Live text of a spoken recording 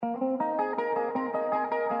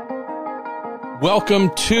Welcome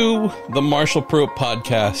to the Marshall Pruitt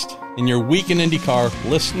Podcast in your Week in IndyCar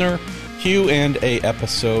listener Q&A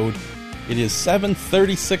episode. It is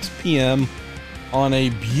 7:36 p.m. on a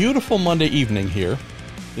beautiful Monday evening here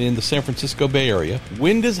in the San Francisco Bay Area.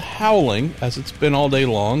 Wind is howling, as it's been all day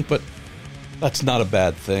long, but that's not a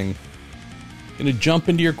bad thing. Going to jump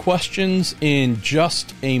into your questions in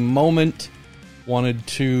just a moment. Wanted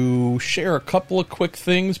to share a couple of quick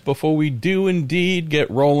things before we do indeed get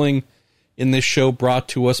rolling in this show, brought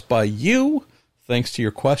to us by you, thanks to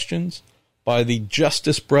your questions, by the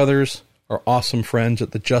Justice Brothers, our awesome friends at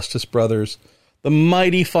the Justice Brothers, the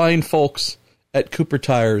mighty fine folks at Cooper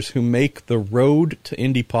Tires who make the road to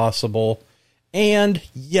Indy possible, and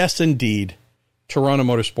yes, indeed,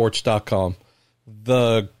 TorontoMotorsports.com,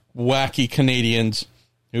 the wacky Canadians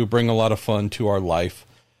who bring a lot of fun to our life.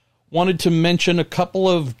 Wanted to mention a couple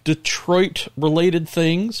of Detroit-related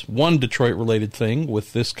things. One Detroit-related thing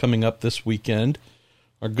with this coming up this weekend.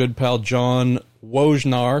 Our good pal John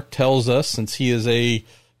Wojnar tells us, since he is a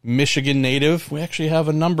Michigan native, we actually have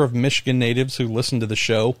a number of Michigan natives who listen to the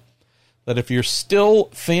show, that if you're still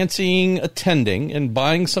fancying attending and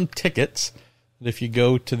buying some tickets, that if you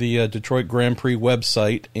go to the Detroit Grand Prix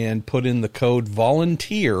website and put in the code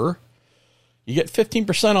VOLUNTEER, you get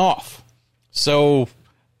 15% off. So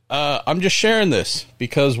I'm just sharing this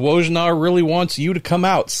because Wojnar really wants you to come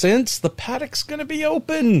out since the paddock's going to be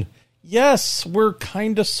open. Yes, we're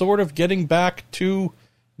kind of sort of getting back to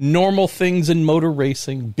normal things in motor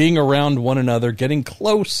racing, being around one another, getting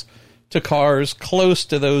close to cars, close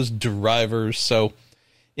to those drivers. So,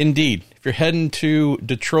 indeed, if you're heading to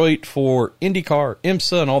Detroit for IndyCar,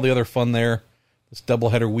 IMSA, and all the other fun there, this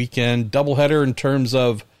doubleheader weekend, doubleheader in terms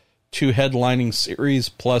of 2 headlining series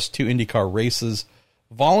plus 2 IndyCar races,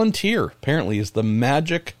 Volunteer apparently is the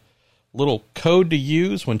magic little code to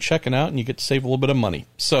use when checking out, and you get to save a little bit of money.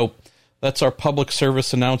 So that's our public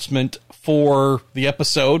service announcement for the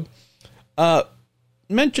episode.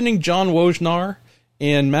 Mentioning John Wojnar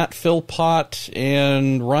and Matt Philpott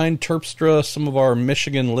and Ryan Terpstra, some of our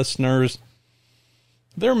Michigan listeners,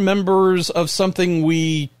 they're members of something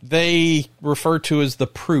they refer to as the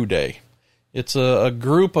Prue Day. It's a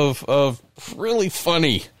group of really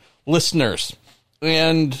funny listeners.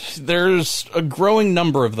 And there's a growing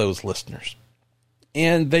number of those listeners.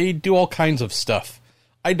 And they do all kinds of stuff.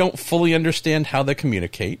 I don't fully understand how they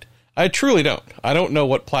communicate. I truly don't. I don't know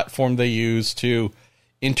what platform they use to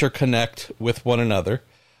interconnect with one another.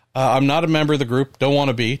 I'm not a member of the group. Don't want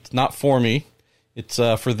to be. It's not for me. It's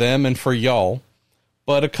for them and for y'all.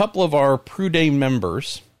 But a couple of our Prue Day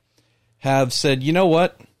members have said, you know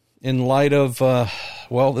what? In light of,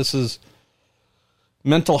 this is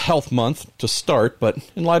Mental Health Month to start, but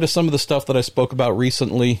in light of some of the stuff that I spoke about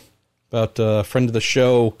recently, about a friend of the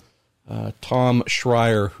show, Tom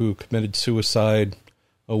Schreier, who committed suicide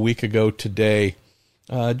a week ago today,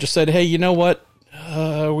 just said, hey, you know what?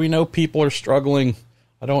 We know people are struggling.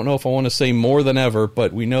 I don't know if I want to say more than ever,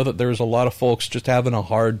 but we know that there's a lot of folks just having a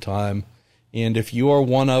hard time. And if you are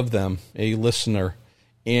one of them, a listener,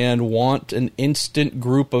 and want an instant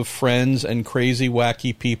group of friends and crazy,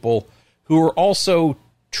 wacky people who are also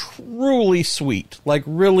truly sweet, like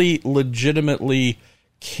really legitimately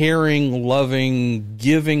caring, loving,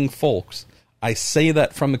 giving folks. I say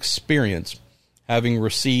that from experience, having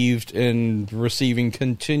received and receiving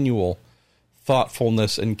continual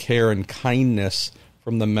thoughtfulness and care and kindness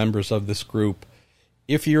from the members of this group.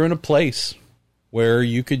 If you're in a place where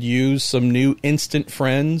you could use some new instant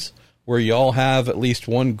friends, where y'all have at least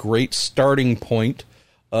one great starting point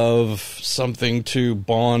of something to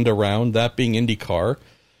bond around, that being IndyCar.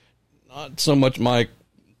 Not so much my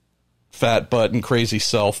fat butt and crazy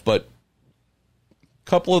self, but a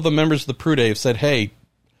couple of the members of the Prue Day have said, hey,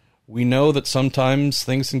 we know that sometimes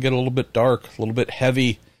things can get a little bit dark, a little bit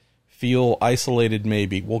heavy, feel isolated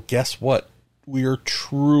maybe. Well, guess what? We are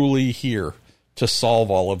truly here to solve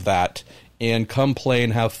all of that, and come play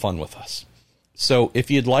and have fun with us. So if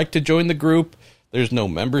you'd like to join the group, there's no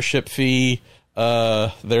membership fee.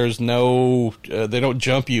 There's no, they don't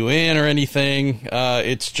jump you in or anything.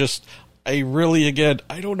 It's just, I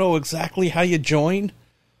don't know exactly how you join,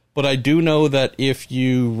 but I do know that if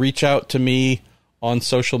you reach out to me on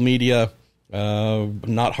social media,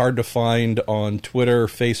 not hard to find on Twitter,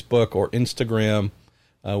 Facebook, or Instagram,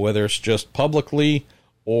 whether it's just publicly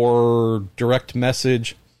or direct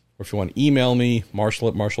message, or if you want to email me,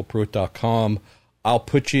 marshall@marshallpruitt.com, I'll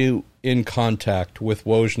put you in contact with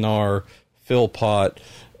Wojnar, Philpott,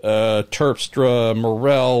 Terpstra,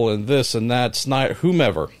 Morell, and this and that, Snyder,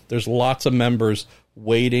 whomever. There's lots of members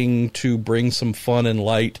waiting to bring some fun and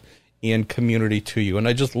light and community to you. And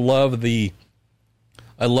I just love the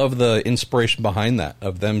I love the inspiration behind that,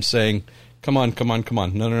 of them saying, come on.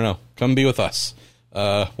 No. Come be with us.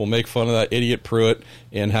 We'll make fun of that idiot Pruitt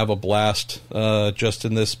and have a blast just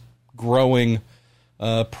in this growing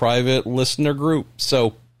private listener group.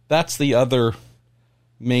 So that's the other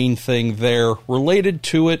main thing there. Related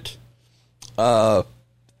to it,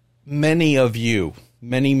 many of you,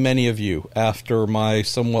 after my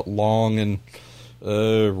somewhat long and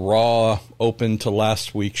raw open to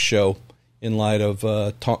last week's show, in light of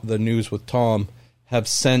the news with Tom, have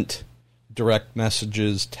sent direct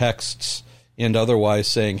messages, texts, and otherwise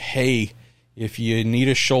saying, hey, if you need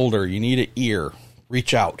a shoulder, you need an ear,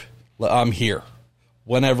 reach out. I'm here.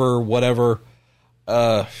 Whenever, whatever,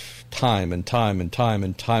 time and time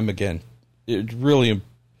again. It's really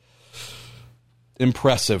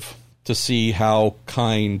impressive to see how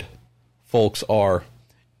kind folks are.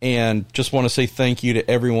 And just want to say thank you to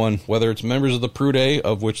everyone, whether it's members of the Prude,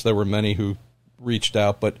 of which there were many who reached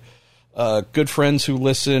out, but good friends who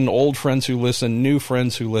listen, old friends who listen, new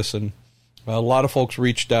friends who listen. A lot of folks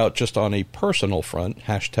reached out just on a personal front,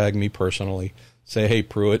 hashtag me personally, say, hey,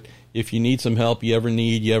 Pruitt, if you need some help, you ever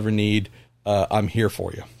need, I'm here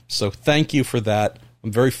for you. So thank you for that.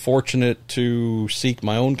 I'm very fortunate to seek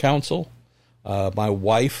my own counsel. My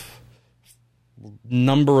wife,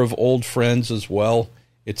 number of old friends as well.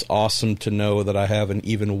 It's awesome to know that I have an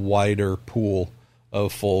even wider pool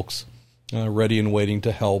of folks ready and waiting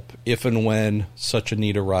to help if and when such a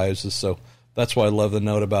need arises. So that's why I love the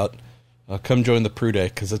note about come join the Prude,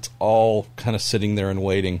 because it's all kind of sitting there and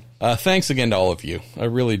waiting. Thanks again to all of you. I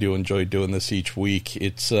really do enjoy doing this each week.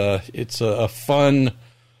 It's a fun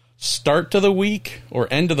start to the week, or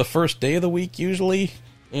end of the first day of the week usually.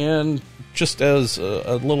 And just as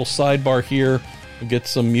a little sidebar here, we get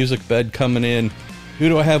some music bed coming in. Who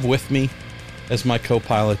do I have with me as my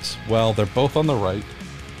co-pilots? Well, they're both on the right.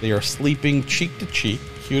 They are sleeping cheek to cheek.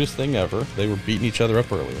 Cutest thing ever. They were beating each other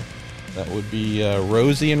up earlier. That would be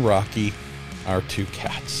Rosie and Rocky, our two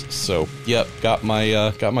cats. So, yep, got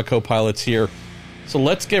my co-pilots here. So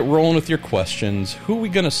let's get rolling with your questions. Who are we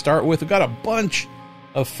going to start with? We've got a bunch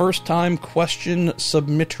of first-time question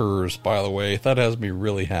submitters, by the way. That has me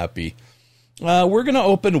really happy. We're going to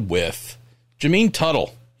open with Jameen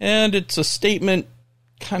Tuttle. And it's a statement,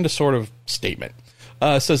 kind of sort of statement.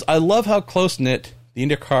 It says, I love how close-knit the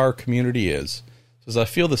IndyCar community is. It says, I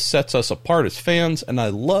feel this sets us apart as fans, and I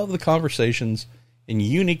love the conversations and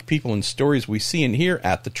unique people and stories we see and hear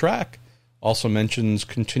at the track. Also mentions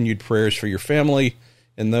continued prayers for your family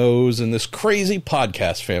and those in this crazy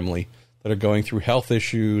podcast family that are going through health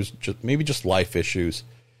issues, maybe just life issues.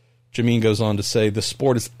 Jameen goes on to say, the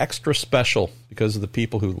sport is extra special because of the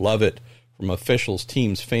people who love it, from officials,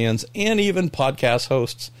 teams, fans, and even podcast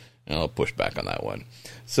hosts. And I'll push back on that one.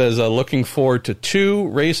 Says, looking forward to 2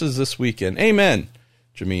 races this weekend. Amen,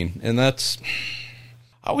 Jameen. And that's...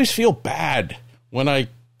 I always feel bad when I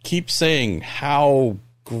keep saying how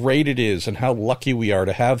great it is and how lucky we are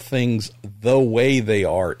to have things the way they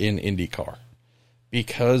are in IndyCar.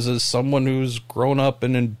 Because as someone who's grown up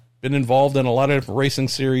and been involved in a lot of different racing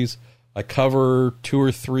series, I cover 2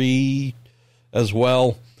 or 3 as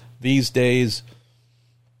well. These days,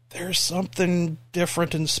 there's something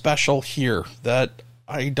different and special here that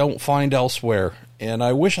I don't find elsewhere, and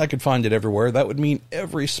I wish I could find it everywhere. That would mean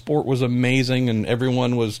every sport was amazing and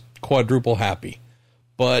everyone was quadruple happy.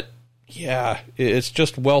 But, yeah, it's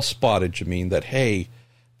just well spotted, Jameen, that, hey,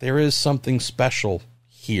 there is something special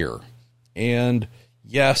here. And,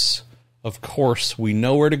 yes, of course, we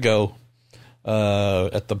know where to go.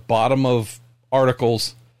 At the bottom of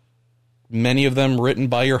articles, many of them written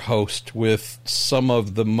by your host, with some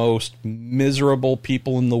of the most miserable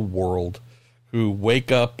people in the world who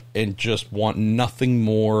wake up and just want nothing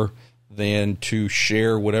more than to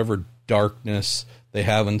share whatever darkness they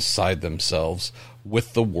have inside themselves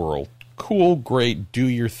with the world. Cool, great, do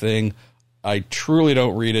your thing. I truly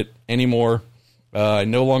don't read it anymore. I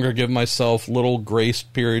no longer give myself little grace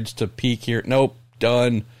periods to peek here. Nope,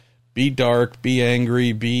 done. Be dark, be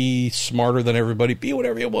angry, be smarter than everybody, be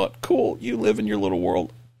whatever you want. Cool, you live in your little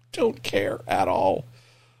world. Don't care at all.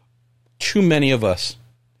 Too many of us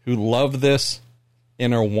who love this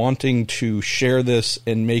and are wanting to share this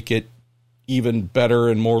and make it even better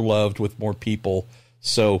and more loved with more people.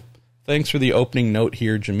 So thanks for the opening note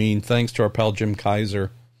here, Jameen. Thanks to our pal Jim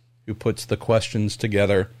Kaiser, who puts the questions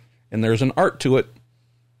together. And there's an art to it.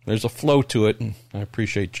 There's a flow to it. And I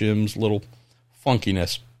appreciate Jim's little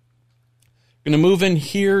funkiness. Going to move in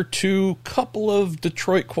here to a couple of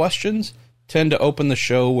Detroit questions. Tend to open the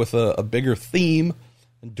show with a bigger theme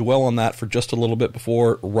and dwell on that for just a little bit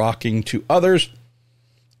before rocking to others.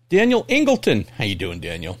 Daniel Ingleton. How you doing,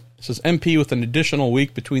 Daniel? It says, MP, with an additional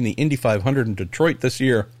week between the Indy 500 and Detroit this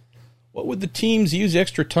year, what would the teams use the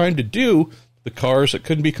extra time to do? The cars that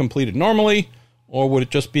couldn't be completed normally, or would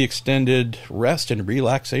it just be extended rest and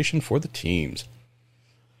relaxation for the teams?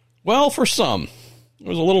 Well, for some, it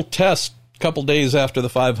was a little test a couple days after the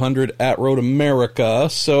 500 at Road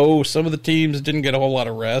America, so some of the teams didn't get a whole lot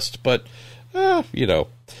of rest, but,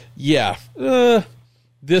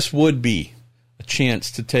 this would be a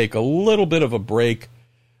chance to take a little bit of a break.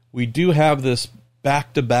 We do have this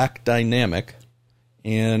back-to-back dynamic,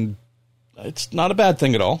 and it's not a bad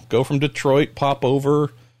thing at all. Go from Detroit, pop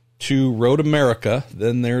over to Road America,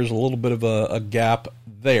 then there's a little bit of a gap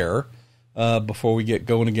there before we get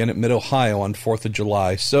going again at Mid-Ohio on 4th of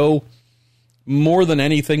July. So, more than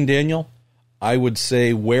anything, Daniel, I would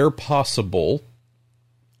say where possible,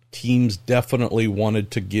 teams definitely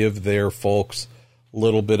wanted to give their folks a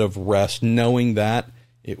little bit of rest, knowing that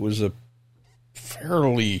it was a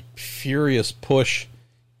fairly furious push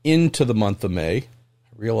into the month of May. I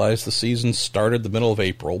realize the season started the middle of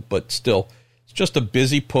April, but still, it's just a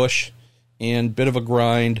busy push and bit of a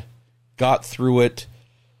grind. Got through it.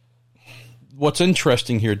 What's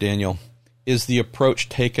interesting here, Daniel, is the approach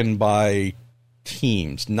taken by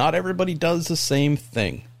teams. Not everybody does the same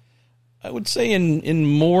thing. I would say in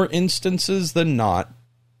more instances than not,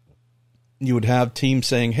 you would have teams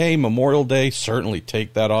saying, hey, Memorial Day, certainly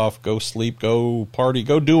take that off, go sleep, go party,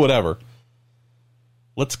 go do whatever.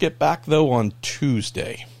 Let's get back, though, on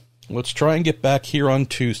Tuesday. Let's try and get back here on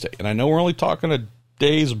Tuesday. And I know we're only talking a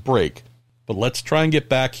day's break, but let's try and get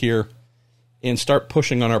back here and start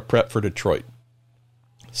pushing on our prep for Detroit.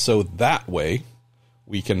 So that way,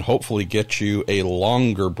 we can hopefully get you a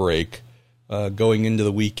longer break going into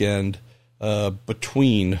the weekend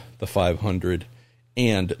between the 500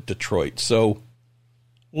 and Detroit. So,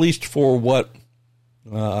 at least for what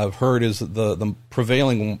I've heard is the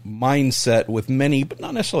prevailing mindset with many, but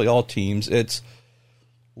not necessarily all teams, it's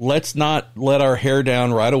let's not let our hair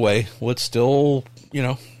down right away. Let's still,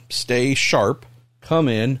 stay sharp, come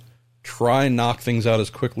in, try and knock things out as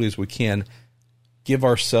quickly as we can, give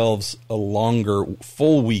ourselves a longer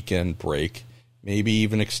full weekend break, maybe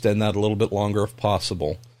even extend that a little bit longer if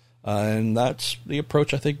possible. And that's the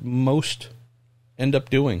approach I think most end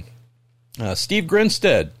up doing. Steve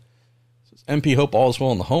Grinstead says, MP, hope all is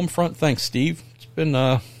well on the home front. Thanks, Steve. It's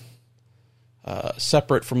been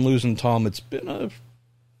separate from losing Tom. It's been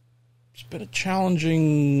a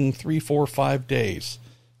challenging 3, 4, 5 days.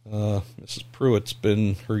 Mrs. Pruitt's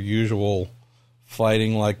been her usual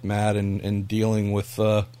fighting like mad and dealing with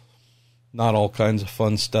not all kinds of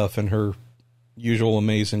fun stuff in her usual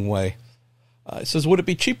amazing way. It says, would it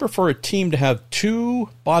be cheaper for a team to have 2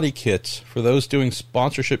 body kits for those doing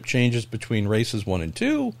sponsorship changes between races 1 and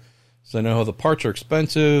 2? So I know how the parts are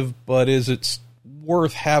expensive, but is it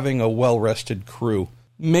worth having a well-rested crew?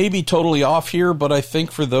 Maybe totally off here, but I think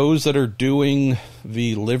for those that are doing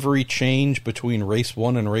the livery change between race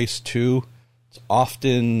 1 and race 2, it's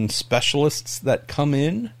often specialists that come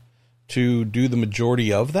in to do the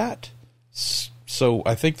majority of that. So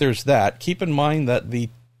I think there's that. Keep in mind that the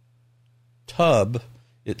tub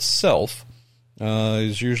itself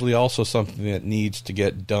is usually also something that needs to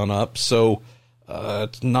get done up. So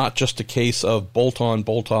it's not just a case of bolt-on,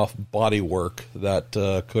 bolt-off body work that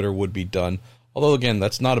could or would be done. Although, again,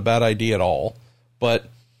 that's not a bad idea at all. But,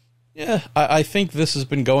 yeah, I think this has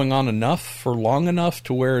been going on enough for long enough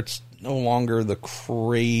to where it's no longer the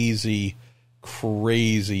crazy,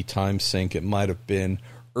 crazy time sink it might have been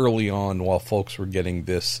early on while folks were getting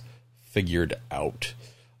this figured out.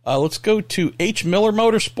 Let's go to H. Miller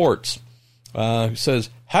Motorsports, who says,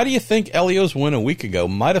 how do you think Elio's win a week ago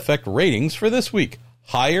might affect ratings for this week?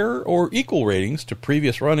 Higher or equal ratings to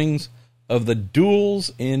previous runnings of the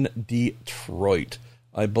duels in Detroit?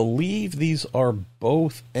 I believe these are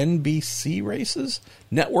both NBC races,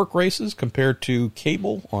 network races, compared to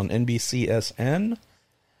cable on NBCSN.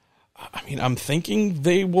 I mean, I'm thinking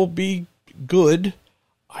they will be good.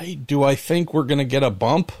 Do I think we're going to get a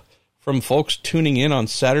bump from folks tuning in on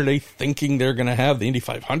Saturday thinking they're going to have the Indy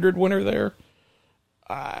 500 winner there?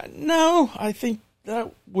 No, I think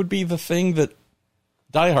that would be the thing that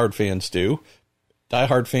diehard fans do.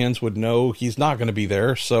 Diehard fans would know he's not going to be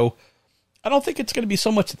there, so I don't think it's going to be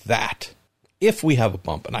so much that if we have a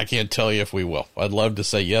bump, and I can't tell you if we will. I'd love to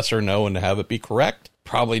say yes or no and have it be correct.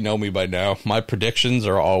 Probably know me by now. My predictions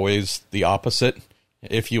are always the opposite.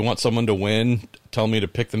 If you want someone to win, tell me to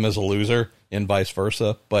pick them as a loser and vice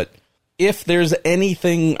versa. But if there's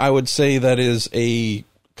anything I would say that is a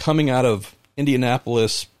coming out of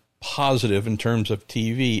Indianapolis positive in terms of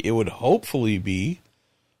TV, it would hopefully be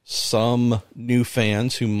some new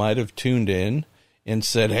fans who might have tuned in and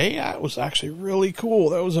said, hey, that was actually really cool.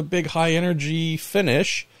 That was a big high-energy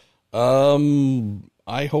finish.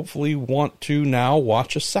 I hopefully want to now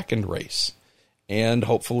watch a second race. And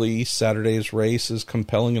hopefully Saturday's race is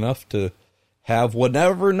compelling enough to have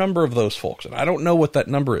whatever number of those folks. And I don't know what that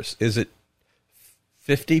number is. Is it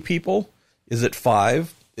 50 people? Is it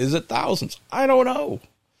 5? Is it thousands? I don't know.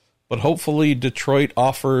 But hopefully Detroit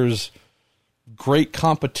offers great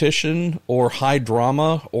competition or high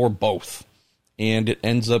drama or both. And it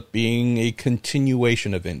ends up being a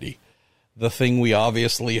continuation of Indy. The thing we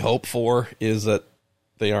obviously hope for is that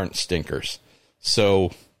they aren't stinkers.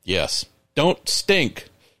 So, yes, don't stink,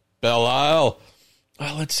 Belle Isle.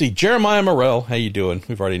 Let's see. Jeremiah Morrell, how you doing?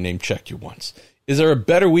 We've already name-checked you once. Is there a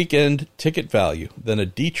better weekend ticket value than a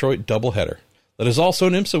Detroit doubleheader that is also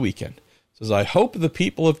an IMSA weekend? Says, I hope the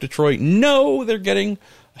people of Detroit know they're getting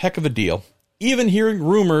a heck of a deal. Even hearing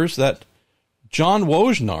rumors that John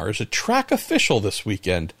Wojnar is a track official this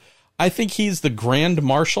weekend. I think he's the Grand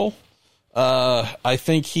Marshal. I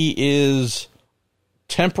think he is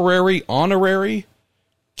temporary, honorary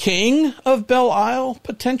king of Belle Isle,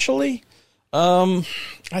 potentially. I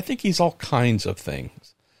think he's all kinds of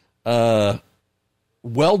things.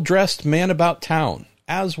 Well-dressed man about town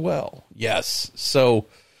as well. Yes. So,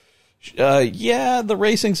 yeah, the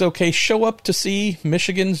racing's okay. Show up to see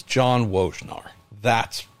Michigan's John Wojnar.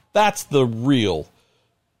 That's the real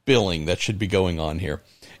billing that should be going on here.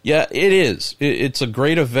 Yeah, it is. It's a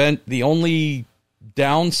great event. The only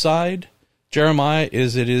downside, Jeremiah,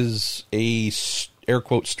 is it is a air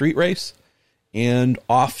quote street race and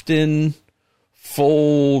often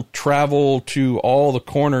full travel to all the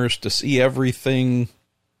corners to see everything.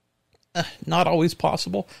 Not always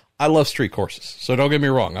possible. I love street courses, so don't get me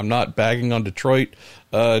wrong. I'm not bagging on Detroit.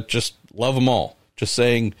 Just love them all. Just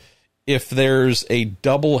saying, if there's a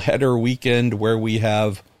double-header weekend where we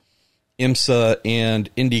have IMSA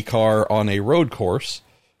and IndyCar on a road course,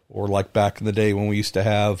 or like back in the day when we used to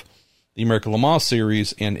have the American Le Mans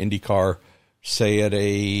Series and IndyCar, say at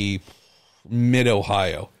a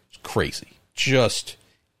mid-Ohio, it's crazy. Just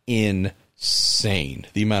insane.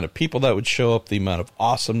 The amount of people that would show up, the amount of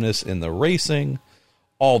awesomeness in the racing,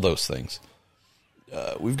 all those things.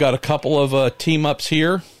 We've got a couple of team-ups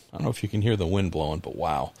here. I don't know if you can hear the wind blowing, but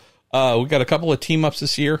wow. We've got a couple of team-ups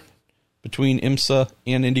this year between IMSA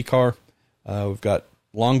and IndyCar. We've got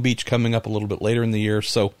Long Beach coming up a little bit later in the year.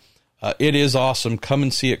 So it is awesome. Come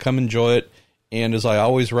and see it. Come enjoy it. And as I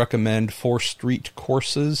always recommend for street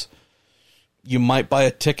courses, you might buy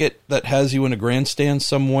a ticket that has you in a grandstand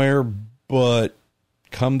somewhere, but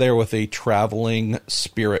come there with a traveling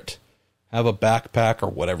spirit. Have a backpack or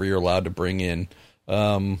whatever you're allowed to bring in.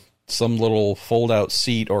 Some little fold-out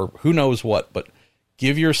seat or who knows what, but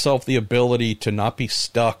give yourself the ability to not be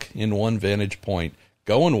stuck in one vantage point.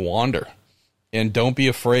 Go and wander. And don't be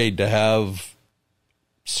afraid to have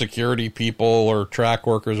security people or track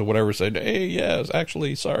workers or whatever say, hey, yes,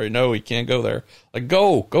 actually, sorry, no, you can't go there. Like,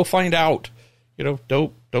 go find out. You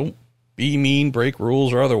know, don't be mean, break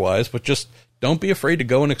rules or otherwise, but just don't be afraid to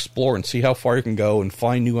go and explore and see how far you can go and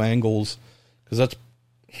find new angles, because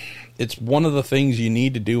it's one of the things you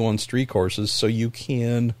need to do on street courses so you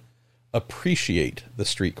can appreciate the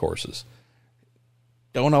street courses.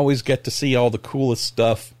 Don't always get to see all the coolest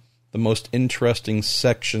stuff, the most interesting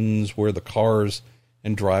sections where the cars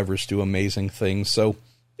and drivers do amazing things. So,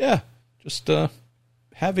 yeah, just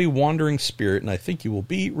have a wandering spirit, and I think you will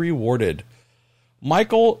be rewarded.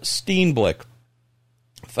 Michael Steenblick,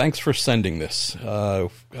 thanks for sending this.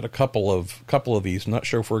 Got a couple of these. I'm not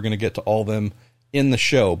sure if we're going to get to all of them in the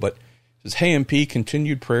show, but it says, hey, MP,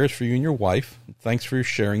 continued prayers for you and your wife. Thanks for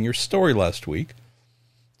sharing your story last week.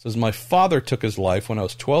 It says, my father took his life when I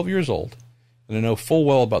was 12 years old, and I know full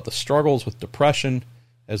well about the struggles with depression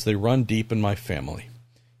as they run deep in my family.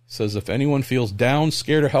 He says, if anyone feels down,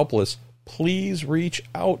 scared, or helpless, please reach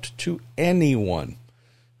out to anyone.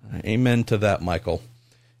 Amen to that, Michael.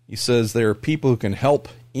 He says there are people who can help,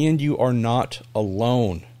 and you are not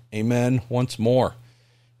alone. Amen once more.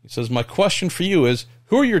 He says, my question for you is,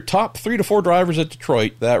 who are your top 3 to 4 drivers at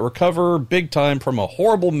Detroit that recover big time from a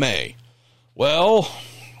horrible May? Well,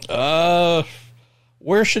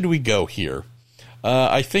 where should we go here?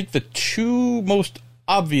 I think the 2 most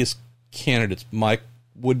obvious candidates, Mike,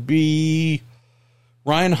 would be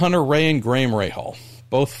Ryan Hunter-Reay and Graham Rahal.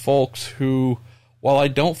 Both folks who, while I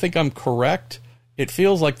don't think I'm correct, it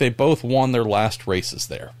feels like they both won their last races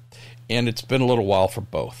there. And it's been a little while for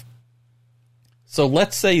both. So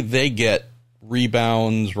let's say they get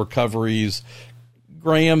rebounds, recoveries.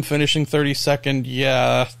 Graham finishing 32nd,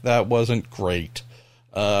 yeah, that wasn't great.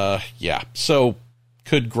 Yeah, so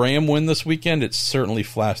could Graham win this weekend? It certainly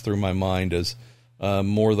flashed through my mind as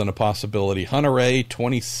more than a possibility. Hunter Ray,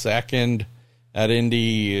 22nd at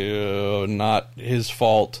Indy, not his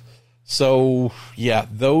fault. So, yeah,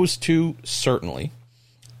 those two, certainly.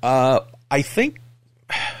 I think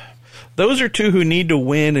those are two who need to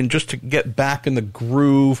win and just to get back in the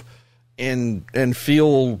groove and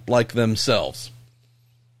feel like themselves.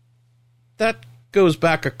 That goes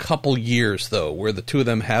back a couple years, though, where the two of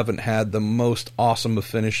them haven't had the most awesome of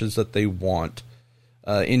finishes that they want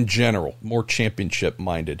in general, more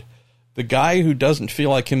championship-minded. The guy who doesn't feel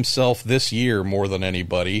like himself this year more than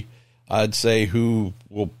anybody, I'd say, who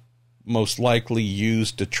will most likely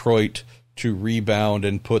use Detroit to rebound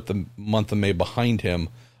and put the month of May behind him,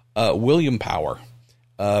 William Power,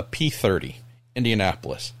 P30,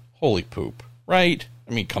 Indianapolis. Holy poop, right?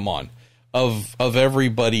 I mean, come on. Of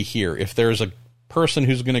everybody here, if there's a person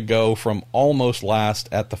who's going to go from almost last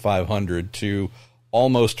at the 500 to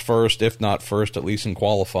almost first, if not first, at least in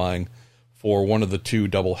qualifying for one of the two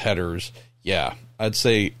double headers, yeah, I'd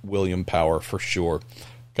say William Power for sure.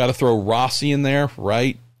 Got to throw Rossi in there,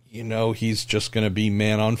 right? You know, he's just going to be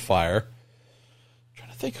man on fire.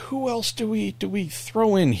 Trying to think, who else do we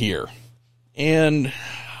throw in here? And,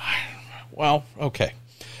 well, okay.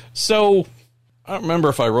 So, I don't remember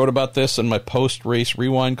if I wrote about this in my post-race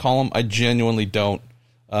rewind column. I genuinely don't.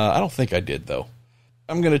 I don't think I did, though.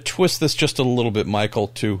 I'm going to twist this just a little bit, Michael,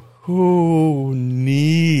 to who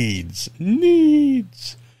needs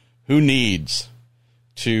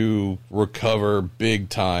to recover big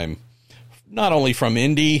time. Not only from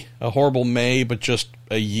Indy, a horrible May, but just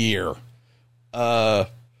a year.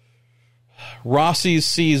 Rossi's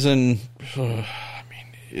season, I mean,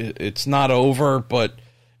 it's not over, but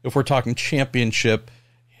if we're talking championship,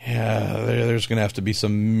 yeah, there's going to have to be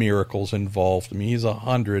some miracles involved. I mean, he's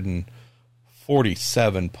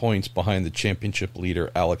 147 points behind the championship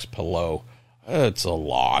leader, Alex Palou. It's a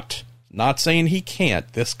lot. Not saying he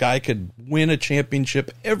can't. This guy could win a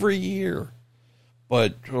championship every year.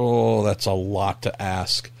 But, that's a lot to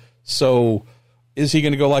ask. So, is he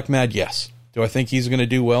going to go like mad? Yes. Do I think he's going to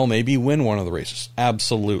do well? Maybe win one of the races?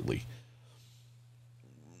 Absolutely.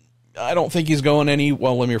 I don't think he's going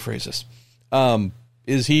well, let me rephrase this.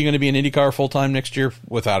 Is he going to be in IndyCar full-time next year?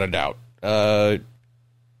 Without a doubt.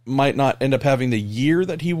 Might not end up having the year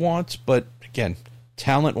that he wants, but, again,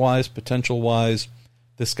 talent-wise, potential-wise,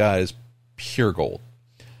 this guy is pure gold.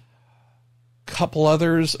 Couple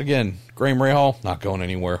others, again, Graham Rahal, not going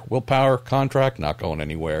anywhere. Will Power, contract, not going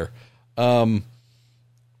anywhere. My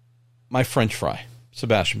French fry,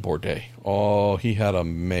 Sebastian Bourdais. Oh, he had a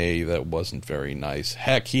May that wasn't very nice.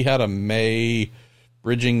 Heck, he had a May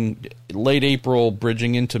late April,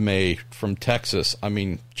 bridging into May from Texas. I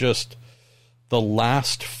mean, just the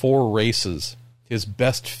last 4 races, his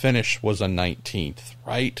best finish was a 19th,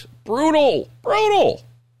 right? Brutal.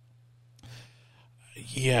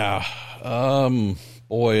 Yeah.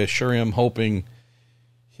 Boy, I sure am hoping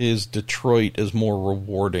his Detroit is more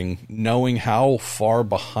rewarding. Knowing how far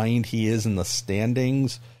behind he is in the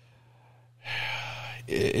standings,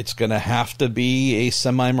 it's going to have to be a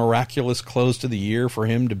semi-miraculous close to the year for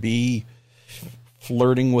him to be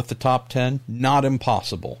flirting with the top 10. Not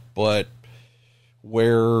impossible, but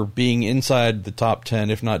where being inside the top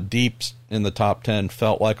 10, if not deep in the top 10,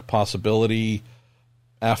 felt like a possibility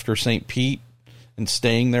after St. Pete, and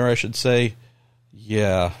staying there, I should say,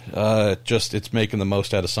 yeah, it's making the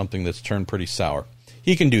most out of something that's turned pretty sour.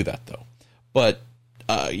 He can do that, though. But,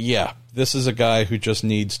 yeah, this is a guy who just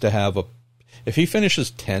needs to have if he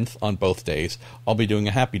finishes 10th on both days, I'll be doing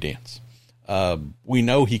a happy dance. We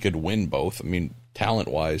know he could win both. I mean,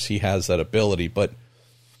 talent-wise, he has that ability. But,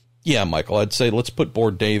 yeah, Michael, I'd say let's put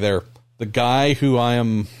Bourdais there. The guy who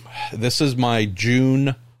this is my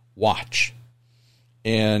June watch.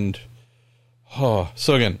 And...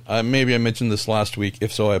 so again, maybe I mentioned this last week.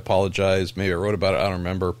 If so, I apologize. Maybe I wrote about it. I don't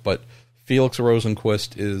remember. But Felix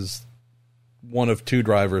Rosenqvist is one of 2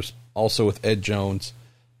 drivers, also with Ed Jones.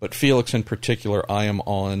 But Felix in particular, I am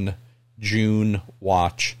on June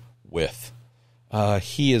watch with.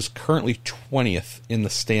 He is currently 20th in the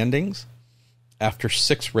standings after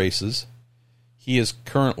 6 races. He is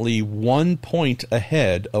currently 1 point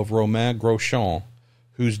ahead of Romain Grosjean,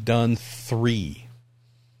 who's done 3.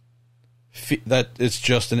 That it's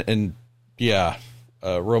just Romain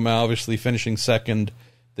obviously finishing second.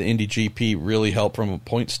 The Indy GP really helped from a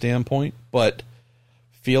point standpoint, but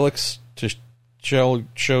Felix, to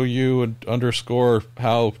show you and underscore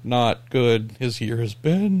how not good his year has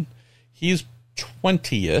been, he's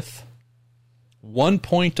 20th, 1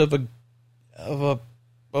 point of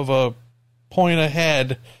a point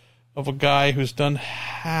ahead of a guy who's done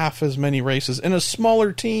half as many races in a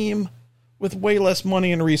smaller team with way less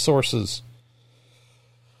money and resources.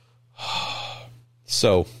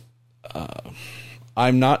 So,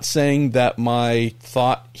 I'm not saying that my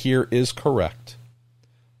thought here is correct,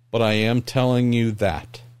 but I am telling you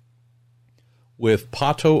that with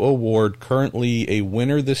Pato O'Ward currently a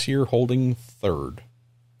winner this year holding third,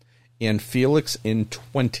 and Felix in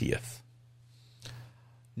 20th,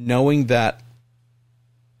 knowing that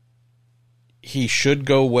he should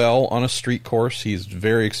go well on a street course. He's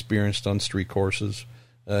very experienced on street courses.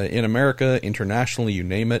 In America, internationally, you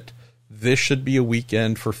name it. This should be a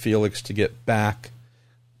weekend for Felix to get back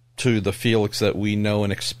to the Felix that we know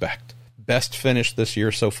and expect. Best finish this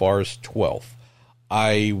year so far is 12th.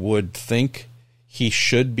 I would think he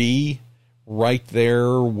should be right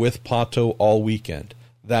there with Pato all weekend.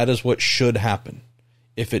 That is what should happen.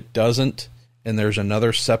 If it doesn't, and there's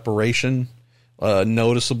another separation,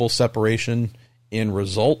 noticeable separation in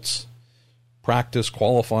results, practice,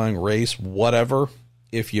 qualifying, race, whatever,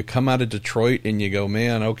 if you come out of Detroit and you go,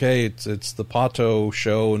 man, okay, it's the Pato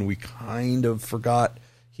show and we kind of forgot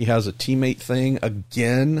he has a teammate thing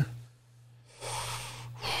again,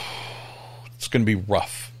 it's going to be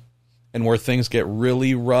rough. And where things get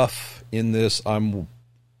really rough in this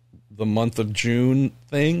the month of June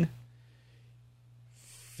thing,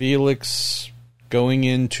 Felix going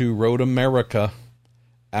into Road America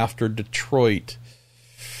after Detroit,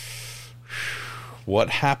 what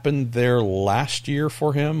happened there last year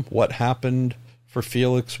for him, what happened for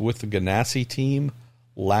Felix with the Ganassi team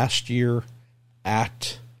last year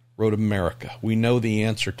at Road America. We know the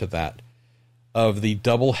answer to that. Of the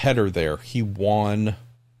double header there, he won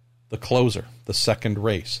the closer, the second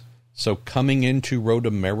race. So coming into Road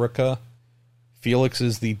America, Felix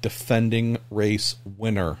is the defending race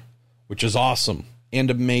winner, which is awesome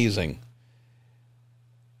and amazing.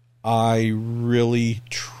 I really,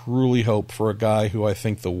 truly hope for a guy who I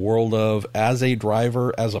think the world of as a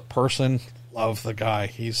driver, as a person. Love the guy.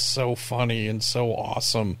 He's so funny and so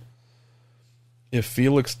awesome. If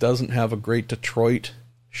Felix doesn't have a great Detroit,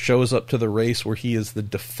 shows up to the race where he is the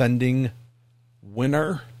defending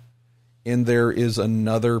winner, and there is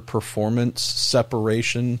another performance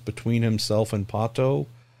separation between himself and Pato,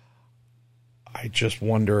 I just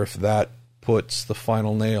wonder if that puts the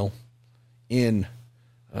final nail in.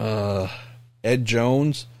 Ed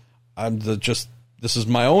Jones, this is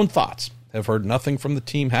my own thoughts. Have heard nothing from the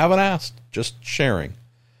team, haven't asked, just sharing.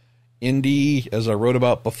 Indy, as I wrote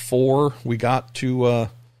about before we got to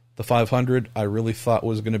the 500, I really thought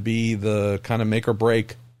was going to be the kind of make or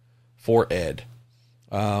break for Ed.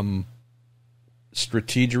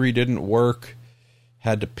 Strategery didn't work.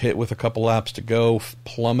 Had to pit with a couple laps to go.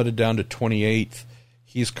 Plummeted down to 28th.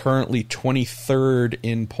 He's currently 23rd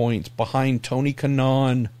in points behind Tony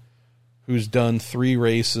Kanaan, who's done 3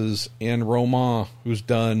 races, and Romain, who's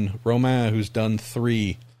done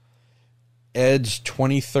 3. Ed's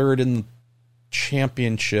 23rd in the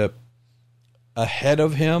championship. Ahead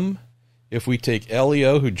of him, if we take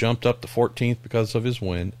Elio, who jumped up to 14th because of his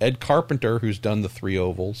win, Ed Carpenter, who's done the 3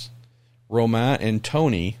 ovals, Romain and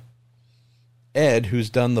Tony, Ed, who's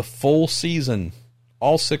done the full season,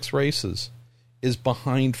 all 6 races, is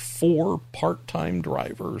behind 4 part-time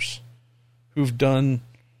drivers who've done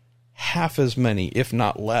half as many, if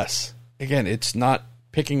not less. Again, it's not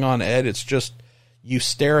picking on Ed. It's just you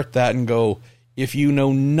stare at that and go, if you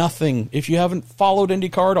know nothing, if you haven't followed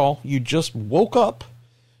IndyCar at all, you just woke up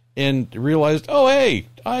and realized, oh, hey,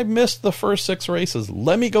 I missed the first 6 races.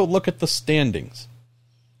 Let me go look at the standings.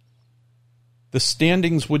 The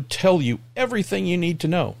standings would tell you everything you need to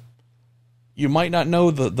know. You might not know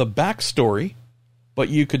the backstory, but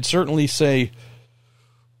you could certainly say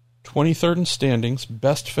 23rd in standings,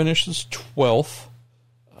 best finishes 12th,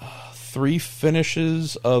 3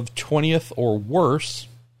 finishes of 20th or worse.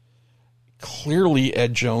 Clearly,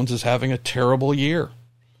 Ed Jones is having a terrible year.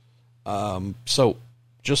 So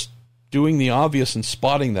just doing the obvious and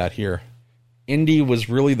spotting that here, Indy was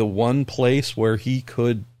really the one place where he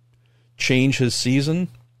could change his season,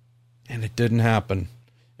 and it didn't happen.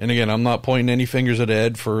 And again, I'm not pointing any fingers at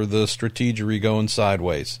Ed for the strategery going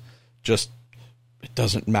sideways. Just, it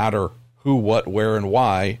doesn't matter who, what, where, and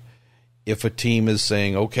why. If a team is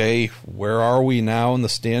saying, okay, where are we now in the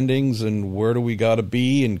standings, and where do we got to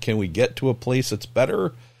be, and can we get to a place that's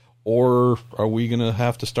better, or are we going to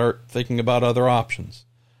have to start thinking about other options?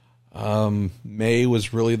 May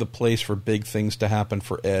was really the place for big things to happen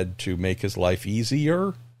for Ed to make his life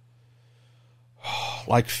easier.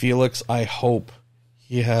 Like Felix, I hope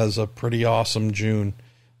he has a pretty awesome June.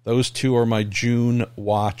 Those 2 are my June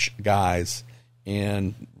watch guys,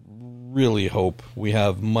 and really hope we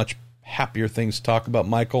have much happier things to talk about,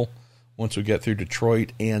 Michael, once we get through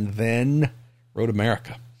Detroit and then Road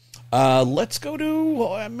America. Let's go to,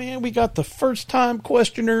 oh, man, we got the first-time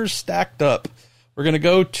questioners stacked up. We're going to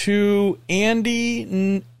go to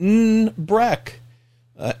Andy Breck,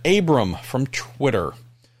 Abram from Twitter.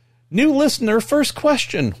 New listener, first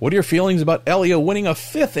question. What are your feelings about Elio winning a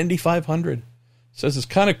 5th Indy 500? Says it's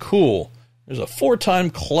kind of cool. There's a 4-time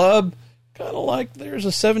club, kind of like there's a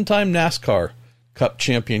 7-time NASCAR Cup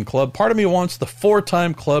champion club. Part of me wants the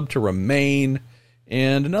 4-time club to remain,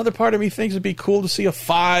 and another part of me thinks it'd be cool to see a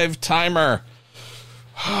 5-timer.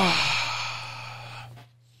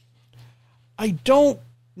 I don't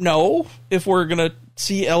know if we're going to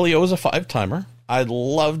see Elio as a 5-timer. I'd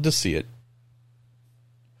love to see it.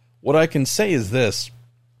 What I can say is this.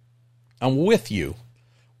 I'm with you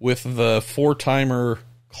with the 4-timer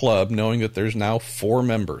club, knowing that there's now 4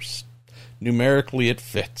 members. Numerically, it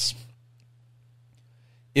fits.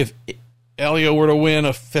 If Elio were to win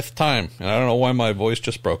a 5th time, and I don't know why my voice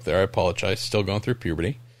just broke there, I apologize, still going through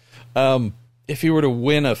puberty. If he were to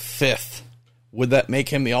win a 5th, would that make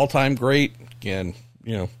him the all-time great? Again,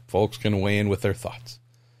 folks can weigh in with their thoughts.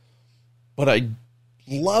 But I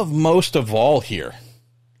love most of all here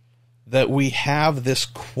that we have this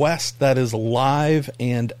quest that is live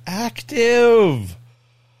and active.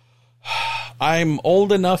 I'm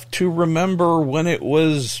old enough to remember when it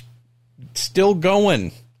was still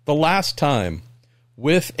going the last time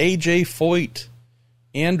with A.J. Foyt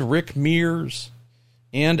and Rick Mears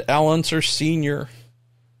and Al Unser Sr.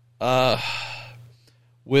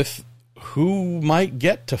 With who might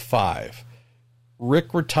get to 5.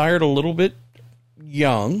 Rick retired a little bit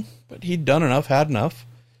young, but he'd done enough, had enough.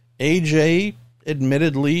 AJ,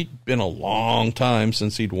 admittedly, been a long time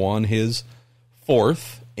since he'd won his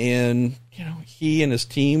 4th, and he and his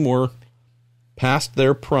team were past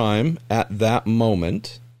their prime at that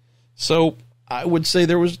moment. So I would say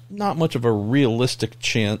there was not much of a realistic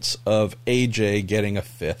chance of AJ getting a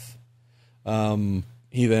 5th.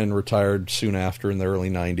 He then retired soon after in the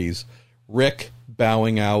early 90s. Rick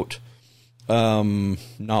bowing out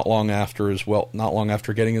not long after as well, not long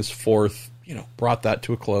after getting his 4th, brought that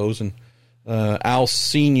to a close. And Al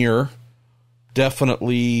Sr.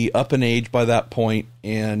 definitely up in age by that point,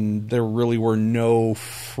 and there really were no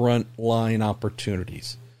front-line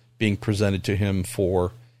opportunities being presented to him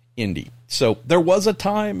for Indy. So there was a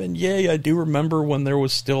time, and yay, I do remember when there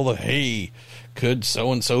was still the, hey, could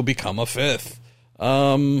so-and-so become a 5th?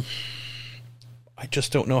 I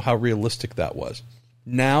just don't know how realistic that was.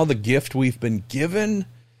 Now the gift we've been given,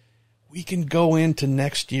 we can go into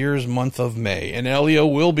next year's month of May, and Elio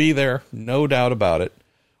will be there, no doubt about it.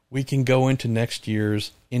 We can go into next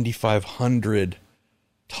year's Indy 500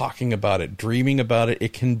 talking about it, dreaming about it.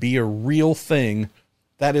 It can be a real thing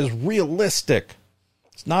that is realistic.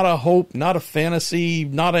 It's not a hope, not a fantasy,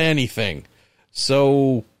 not anything.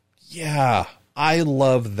 So, yeah, I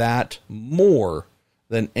love that more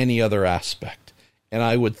than any other aspect. And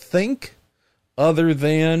I would think, other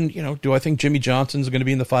than, do I think Jimmy Johnson's going to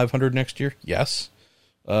be in the 500 next year? Yes.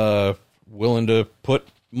 Willing to put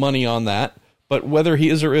money on that. But whether he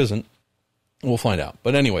is or isn't, we'll find out.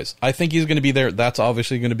 But anyways, I think he's going to be there. That's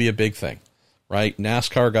obviously going to be a big thing, right?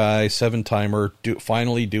 NASCAR guy, 7-timer,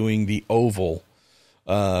 finally doing the oval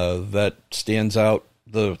that stands out,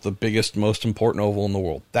 the biggest, most important oval in the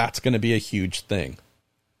world. That's going to be a huge thing.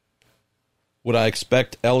 Would I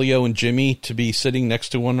expect Elio and Jimmy to be sitting next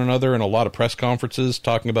to one another in a lot of press conferences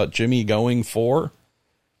talking about Jimmy going for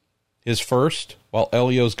his 1st while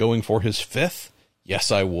Elio's going for his 5th?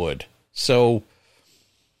 Yes, I would. So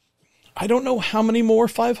I don't know how many more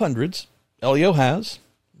 500s Elio has,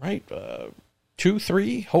 right? 2,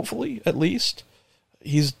 3, hopefully, at least.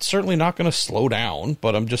 He's certainly not going to slow down,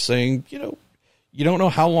 but I'm just saying, you don't know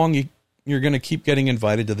how long you're going to keep getting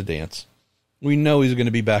invited to the dance. We know he's going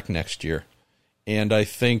to be back next year. And I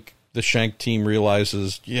think the Shank team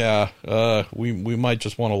realizes, we might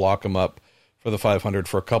just want to lock him up for the 500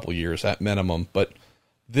 for a couple years at minimum. But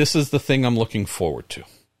this is the thing I'm looking forward to.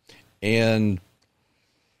 And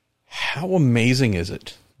how amazing is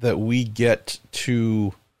it that we get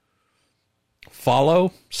to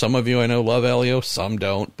follow? Some of you I know love Elio, some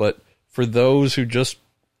don't. But for those who just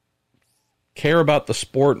care about the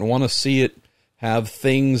sport and want to see it have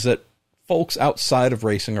things that folks outside of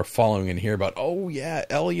racing are following and hear about, oh yeah,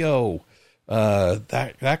 Elio,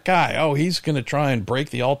 that guy, oh, he's going to try and break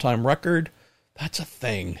the all-time record. That's a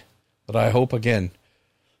thing that I hope, again,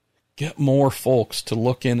 get more folks to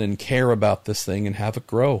look in and care about this thing and have it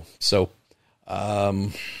grow. So,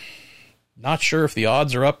 not sure if the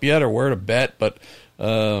odds are up yet or where to bet, but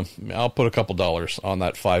I'll put a couple dollars on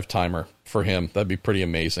that 5-timer for him. That'd be pretty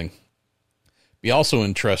amazing. Be also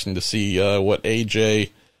interesting to see what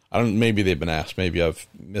AJ I don't. Maybe they've been asked. Maybe I've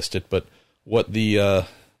missed it. But what the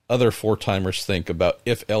other four-timers think about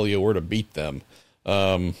if Elio were to beat them.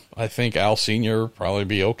 I think Al Sr. probably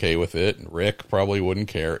be okay with it. Rick probably wouldn't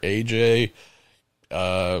care. AJ,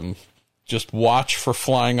 just watch for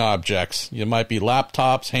flying objects. It might be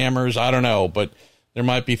laptops, hammers, I don't know, but there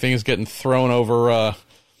might be things getting thrown over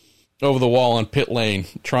the wall on pit lane.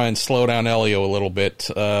 Try and slow down Elio a little bit.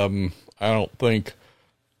 I don't think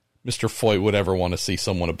Mr. Foyt would ever want to see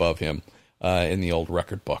someone above him in the old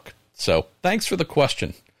record book. So thanks for the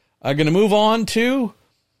question. I'm going to move on to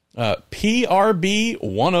PRB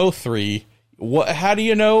 103. How do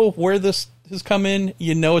you know where this has come in?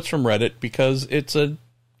 You know it's from Reddit because it's a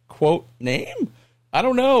quote name. I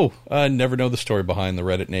don't know. I never know the story behind the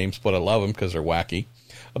Reddit names, but I love them because they're wacky.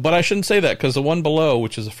 But I shouldn't say that because the one below,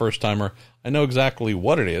 which is a first timer, I know exactly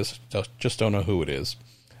what it is. Just don't know who it is.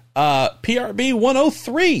 PRB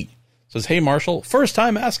 103 says, "Hey Marshall, first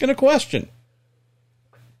time asking a question.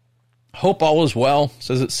 Hope all is well."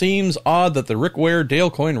 Says, "It seems odd that the Rick Ware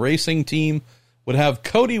Dale Coyne Racing team would have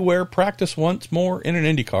Cody Ware practice once more in an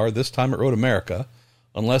IndyCar, this time at Road America,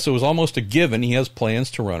 unless it was almost a given he has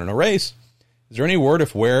plans to run in a race. Is there any word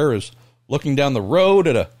if Ware is looking down the road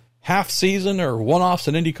at a half season or one-offs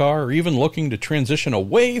in IndyCar, or even looking to transition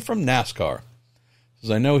away from NASCAR?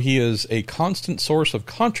 Says, I know he is a constant source of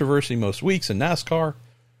controversy most weeks in NASCAR,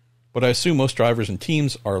 but I assume most drivers and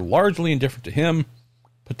teams are largely indifferent to him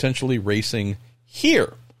potentially racing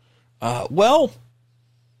here." Well,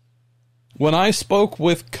 when I spoke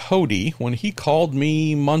with Cody, when he called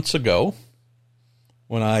me months ago,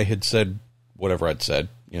 when I had said whatever I'd said,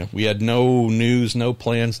 we had no news, no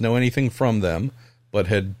plans, no anything from them, but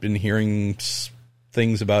had been hearing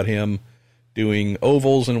things about him doing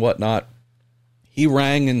ovals and whatnot. He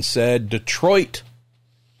rang and said Detroit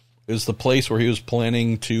is the place where he was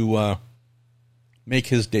planning to make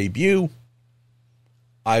his debut.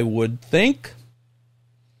 I would think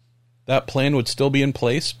that plan would still be in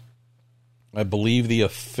place. I believe the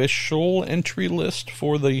official entry list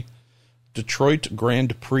for the Detroit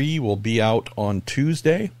Grand Prix will be out on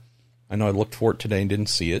Tuesday. I know I looked for it today and didn't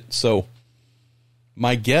see it. So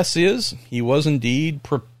my guess is he was indeed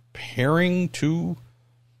preparing to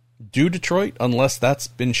do Detroit, unless that's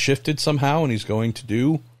been shifted somehow and he's going to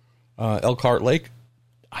do Elkhart Lake.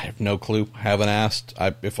 I have no clue. I haven't asked.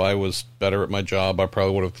 If I was better at my job, I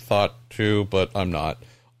probably would have thought to, but I'm not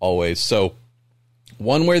always. So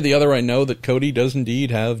one way or the other, I know that Cody does indeed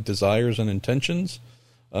have desires and intentions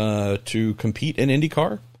to compete in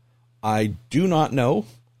IndyCar. I do not know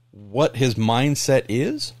what his mindset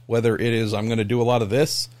is, whether it is I'm going to do a lot of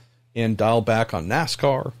this and dial back on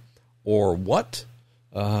NASCAR or what.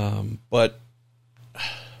 But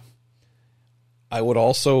I would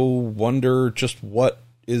also wonder just what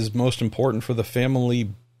is most important for the family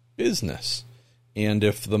business. And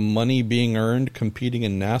if the money being earned competing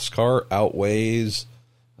in NASCAR outweighs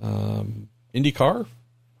IndyCar,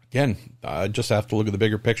 again, I just have to look at the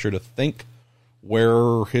bigger picture to think where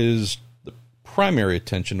the primary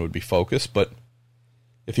attention would be focused. But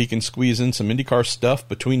if he can squeeze in some IndyCar stuff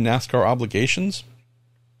between NASCAR obligations,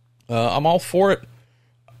 I'm all for it.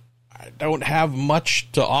 I don't have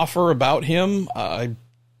much to offer about him. I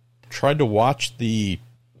tried to watch the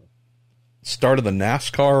start of the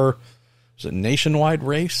NASCAR nationwide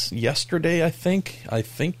race yesterday, I think. I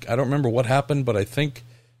don't remember what happened, but I think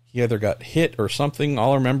he either got hit or something.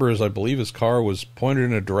 All I remember is I believe his car was pointed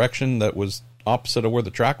in a direction that was opposite of where the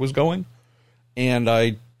track was going. And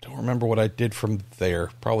I don't remember what I did from there.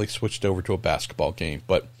 Probably switched over to a basketball game.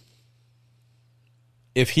 But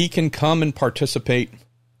if he can come and participate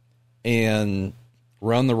and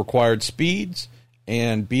run the required speeds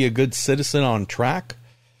and be a good citizen on track,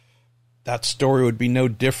 that story would be no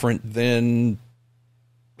different than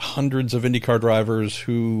hundreds of IndyCar drivers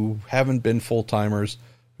who haven't been full-timers,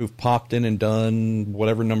 who've popped in and done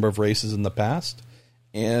whatever number of races in the past.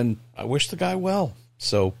 And I wish the guy well.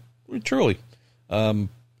 So, truly,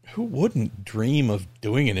 who wouldn't dream of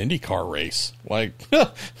doing an IndyCar race? Like,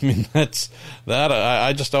 I mean,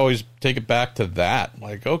 I just always take it back to that.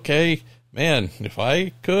 Like, okay, man, if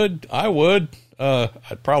I could, I would.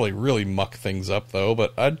 I'd probably really muck things up, though,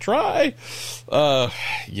 but I'd try.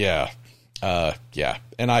 Yeah.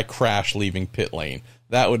 And I crash leaving pit lane.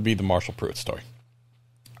 That would be the Marshall Pruitt story.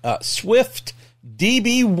 Swift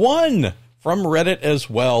DB1 from Reddit as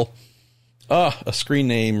well. A screen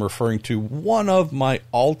name referring to one of my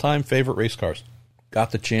all-time favorite race cars. Got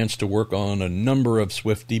the chance to work on a number of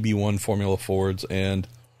Swift DB1 Formula Fords, and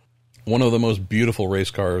one of the most beautiful race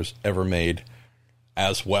cars ever made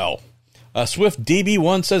as well. Swift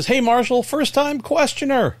DB1 says, "Hey Marshall, first time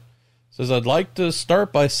questioner." Says, I'd like to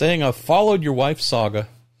start by saying I've followed your wife's saga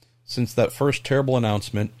since that first terrible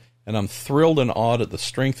announcement, and I'm thrilled and awed at the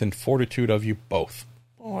strength and fortitude of you both.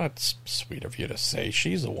 Well, that's sweet of you to say.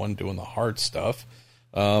 She's the one doing the hard stuff.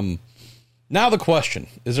 Now the question,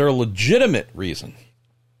 is there a legitimate reason,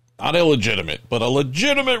 not illegitimate, but a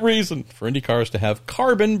legitimate reason for IndyCars to have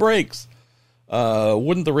carbon brakes?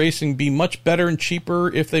 Wouldn't the racing be much better and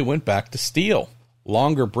cheaper if they went back to steel?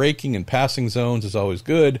 Longer braking and passing zones is always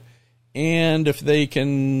good, and if they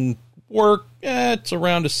can work, it's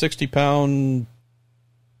around a 60-pound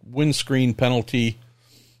windscreen penalty.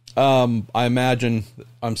 I imagine,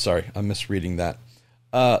 I'm sorry, I'm misreading that.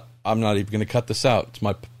 I'm not even going to cut this out. It's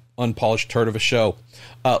my unpolished turd of a show.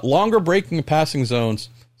 Longer braking and passing zones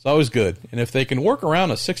is always good, and if they can work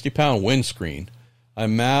around a 60-pound windscreen, I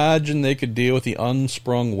imagine they could deal with the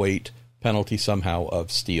unsprung weight penalty somehow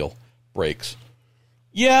of steel brakes.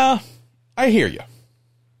 Yeah, I hear you.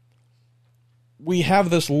 We have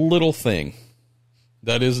this little thing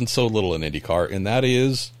that isn't so little in IndyCar, and that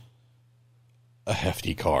is a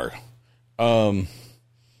hefty car.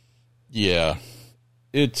 Yeah,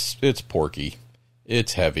 it's porky.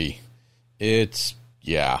 It's heavy.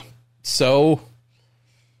 So,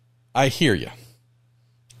 I hear you.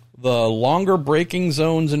 The longer braking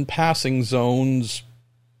zones and passing zones,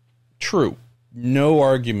 true. No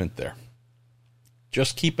argument there.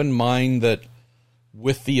 Just keep in mind that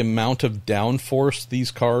with the amount of downforce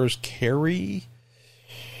these cars carry,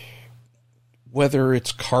 whether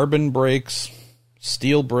it's carbon brakes,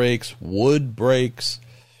 steel brakes, wood brakes,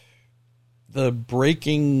 the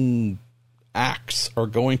braking acts are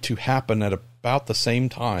going to happen at about the same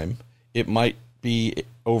time. It might be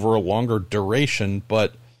over a longer duration,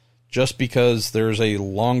 but just because there's a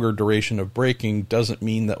longer duration of braking doesn't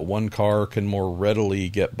mean that one car can more readily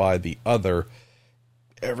get by the other.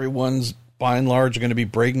 Everyone's, by and large, going to be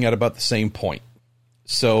braking at about the same point.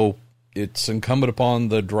 So it's incumbent upon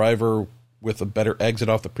the driver with a better exit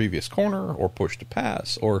off the previous corner, or push to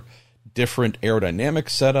pass, or different aerodynamic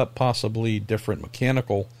setup, possibly different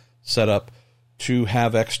mechanical setup, to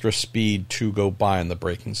have extra speed to go by in the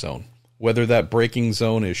braking zone. Whether that braking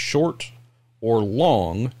zone is short or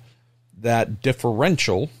long, that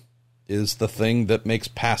differential is the thing that makes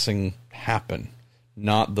passing happen,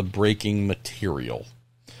 not the braking material.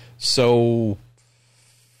 So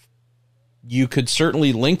you could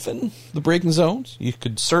certainly lengthen the braking zones. You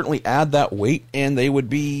could certainly add that weight, and they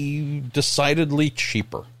would be decidedly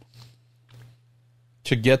cheaper.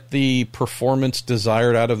 To get the performance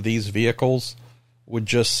desired out of these vehicles, would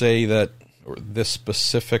just say that, or this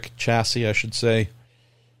specific chassis, I should say,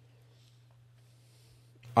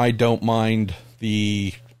 I don't mind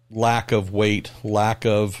the lack of weight, lack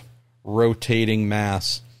of rotating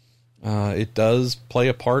mass. It does play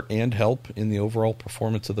a part and help in the overall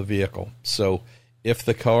performance of the vehicle. So if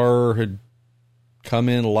the car had come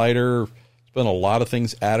in lighter, there's been a lot of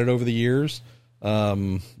things added over the years.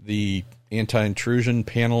 The anti-intrusion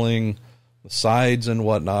paneling, the sides and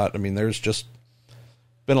whatnot. I mean, there's just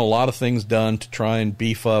been a lot of things done to try and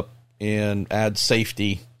beef up and add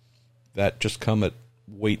safety that just come at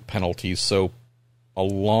weight penalties. So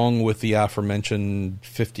along with the aforementioned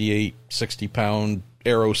 58, 60-pound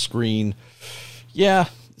aero screen, yeah,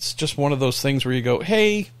 it's just one of those things where you go,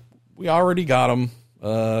 hey, we already got them.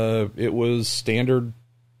 It was standard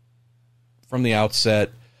from the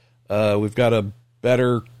outset. We've got a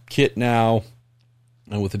better kit now,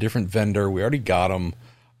 and with a different vendor. We already got them.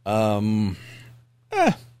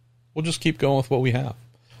 We'll just keep going with what we have.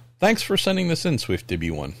 Thanks for sending this in,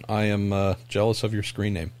 SwiftDB1. I am jealous of your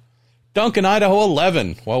screen name. Duncan, Idaho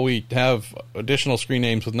 11, while we have additional screen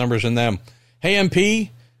names with numbers in them. Hey, MP,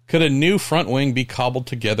 could a new front wing be cobbled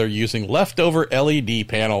together using leftover LED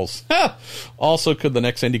panels? Also, could the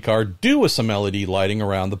next IndyCar do with some LED lighting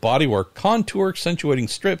around the bodywork, contour accentuating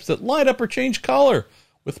strips that light up or change color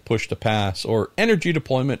with push to pass, or energy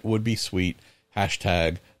deployment would be sweet.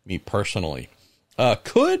 Hashtag me personally.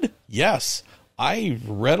 Could? Yes. I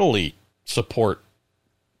readily support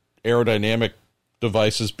aerodynamic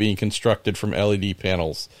devices being constructed from LED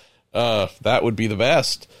panels. That would be the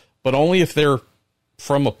best, but only if they're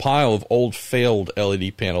from a pile of old failed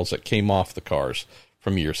LED panels that came off the cars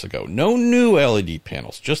from years ago. No new LED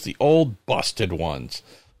panels, just the old busted ones.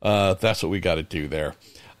 That's what we got to do there.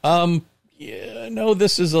 Yeah, no,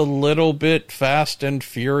 this is a little bit fast and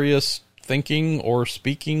furious thinking or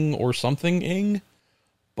speaking or something-ing,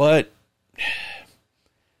 but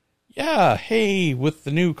yeah, hey, with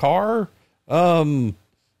the new car,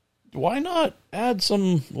 why not add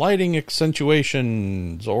some lighting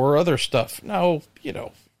accentuations or other stuff? Now,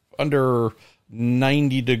 under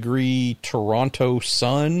 90-degree Toronto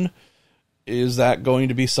sun, is that going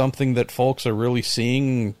to be something that folks are really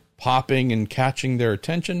seeing, popping and catching their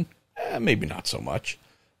attention? Maybe not so much.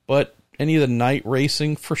 But any of the night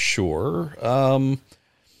racing, for sure.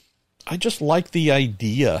 I just like the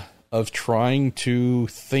idea of trying to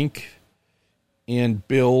think and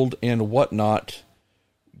build and whatnot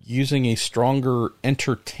using a stronger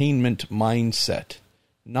entertainment mindset.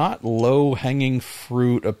 Not low-hanging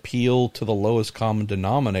fruit appeal to the lowest common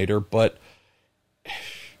denominator, but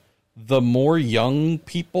the more young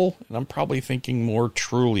people, and I'm probably thinking more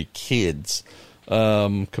truly kids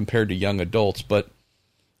compared to young adults, but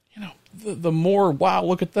the more, wow,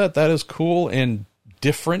 look at that, that is cool and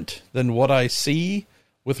different than what I see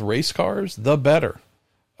with race cars, the better.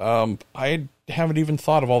 I haven't even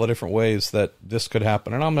thought of all the different ways that this could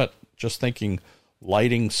happen, and I'm not just thinking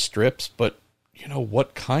lighting strips, but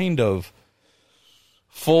what kind of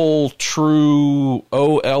full, true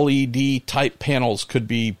OLED type panels could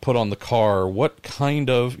be put on the car? What kind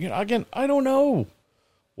of, again, I don't know.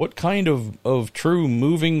 What kind of true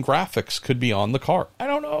moving graphics could be on the car? I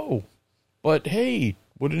don't know. But hey,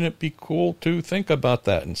 wouldn't it be cool to think about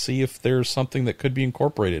that and see if there's something that could be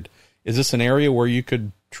incorporated? Is this an area where you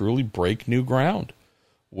could truly break new ground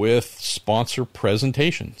with sponsor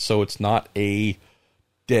presentation? So it's not a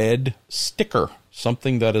dead sticker,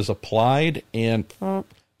 something that is applied and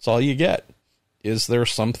that's all you get. Is there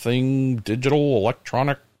something digital,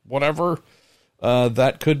 electronic, whatever,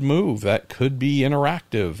 that could move, that could be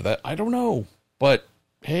interactive, that I don't know. But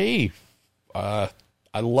hey, I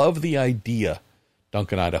love the idea,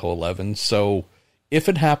 Duncan Idaho 11. So if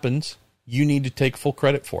it happens, you need to take full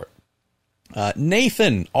credit for it.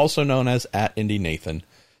 Nathan, also known as @IndyNathan,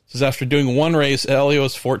 says after doing one race, Elio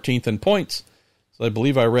is 14th in points. So I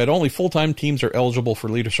believe I read only full-time teams are eligible for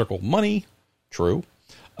Leader Circle money. True.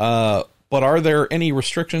 But are there any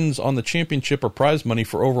restrictions on the championship or prize money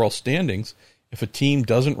for overall standings if a team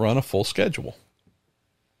doesn't run a full schedule?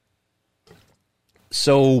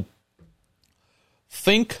 So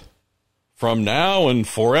think from now and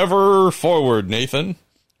forever forward, Nathan.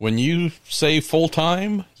 When you say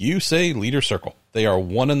full-time, you say Leader Circle. They are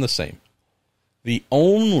one and the same. The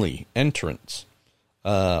only entrants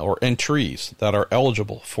or entries that are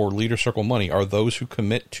eligible for Leader Circle money are those who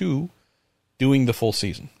commit to doing the full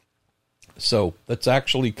season. So that's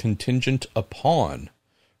actually contingent upon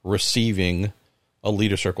receiving a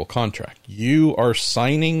Leader Circle contract. You are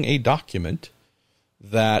signing a document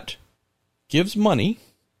that gives money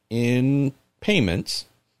in payments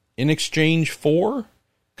in exchange for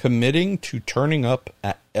committing to turning up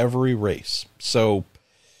at every race. So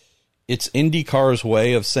it's IndyCar's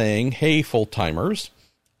way of saying, hey, full-timers,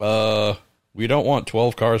 we don't want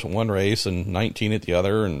 12 cars in one race and 19 at the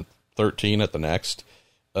other and 13 at the next.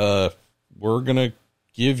 We're going to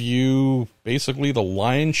give you basically the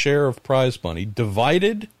lion's share of prize money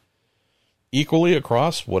divided equally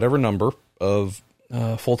across whatever number of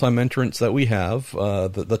full-time entrants that we have,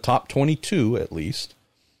 the top 22 at least.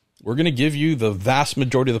 We're going to give you the vast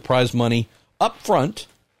majority of the prize money up front,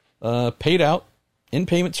 paid out in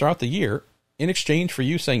payments throughout the year, in exchange for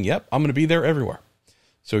you saying, yep, I'm going to be there everywhere.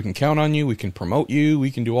 So we can count on you, we can promote you,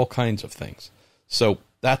 we can do all kinds of things. So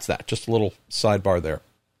that's that, just a little sidebar there.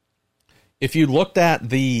 If you looked at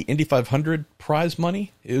the Indy 500 prize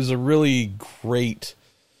money, it was a really great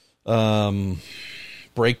breakdown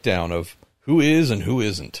of who is and who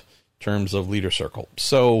isn't in terms of Leader Circle.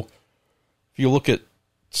 So if you look at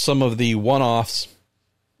some of the one-offs,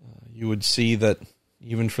 you would see that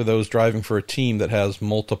even for those driving for a team that has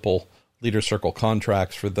multiple Leader Circle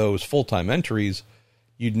contracts for those full-time entries,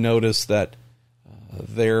 you'd notice that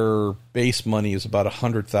their base money is about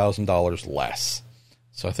 $100,000 less.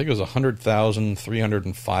 So I think it was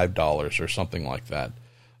 $100,305 or something like that.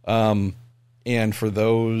 And for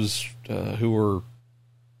those who were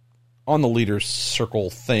on the Leader Circle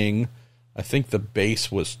thing, I think the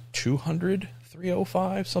base was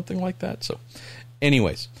 $200,305, something like that. So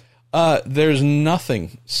anyways, there's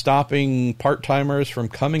nothing stopping part-timers from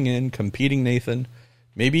coming in, competing, Nathan,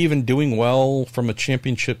 maybe even doing well from a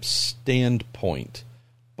championship standpoint.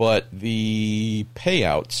 But the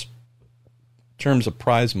payouts, in terms of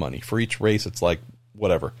prize money, for each race, it's like,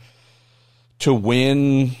 whatever. To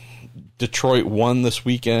win, Detroit won this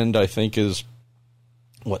weekend, I think is,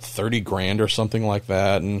 what, 30 grand or something like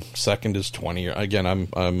that, and second is 20. Again,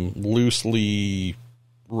 I'm loosely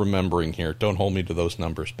remembering here. Don't hold me to those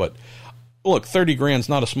numbers. But look, 30 grand's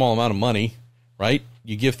not a small amount of money, right?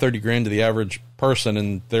 You give 30 grand to the average person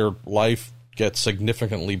and their life gets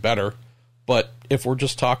significantly better. But if we're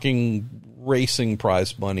just talking racing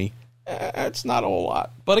prize money, it's not a whole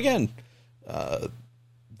lot. But again,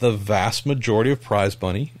 the vast majority of prize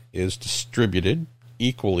money is distributed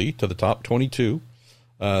equally to the top 22,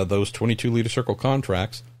 those 22 leader circle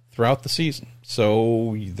contracts throughout the season.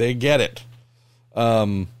 So they get it.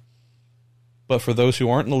 But for those who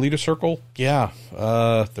aren't in the leader circle,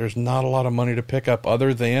 there's not a lot of money to pick up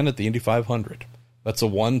other than at the Indy 500. That's the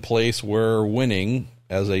one place where winning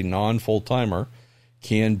as a non-full-timer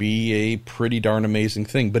can be a pretty darn amazing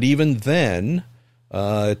thing. But even then,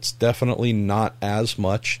 it's definitely not as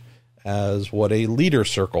much as what a leader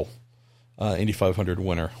circle Indy 500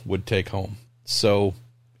 winner would take home. So,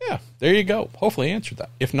 yeah, there you go. Hopefully I answered that.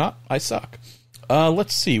 If not, I suck.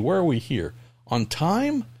 Let's see. Where are we here? On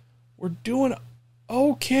time? We're doing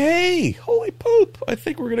okay. Holy poop. I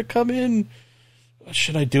think we're going to come in.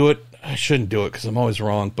 Should I do it? I shouldn't do it because I'm always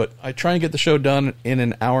wrong. But I try and get the show done in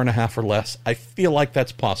an hour and a half or less. I feel like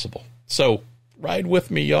that's possible. So ride with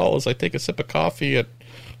me, y'all, as I take a sip of coffee at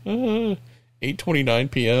 8:29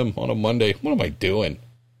 p.m. on a Monday. What am I doing?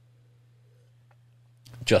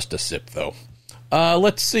 Just a sip, though.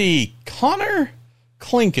 Let's see. Connor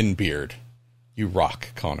Klinkenbeard. You rock,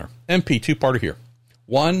 Connor. MP, two-parter here.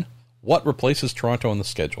 One, what replaces Toronto on the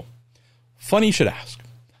schedule? Funny you should ask.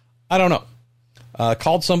 I don't know.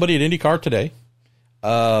 Called somebody at IndyCar today,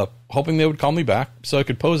 hoping they would call me back so I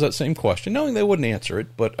could pose that same question, knowing they wouldn't answer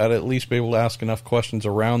it, but I'd at least be able to ask enough questions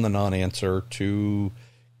around the non-answer to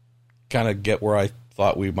kind of get where I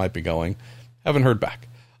thought we might be going. Haven't heard back.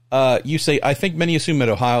 You say, I think many assume at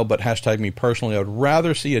Ohio, but hashtag me personally, I would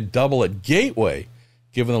rather see a double at Gateway,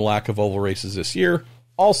 given the lack of oval races this year.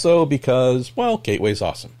 Also because, well, Gateway's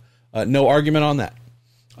awesome. No argument on that.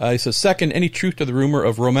 He says, second, any truth to the rumor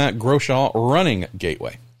of Romain Grosjean running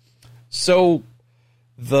Gateway? So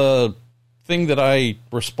the thing that I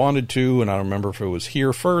responded to, and I don't remember if it was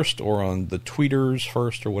here first or on the tweeters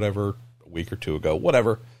first or whatever, a week or two ago,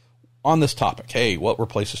 whatever, on this topic. Hey, what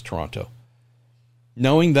replaces Toronto?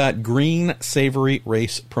 Knowing that Green Savory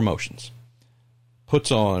Race Promotions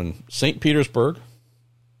puts on St. Petersburg,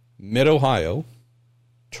 Mid-Ohio,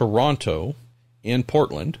 Toronto, and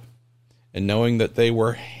Portland, and knowing that they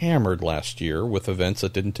were hammered last year with events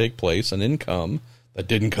that didn't take place and income that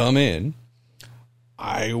didn't come in,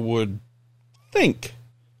 I would think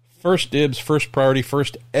first dibs, first priority,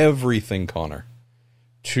 first everything, Connor,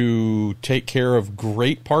 to take care of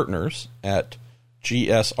great partners at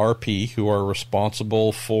GSRP who are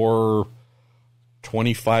responsible for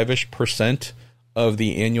 25-ish% of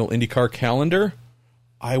the annual IndyCar calendar.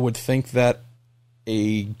 I would think that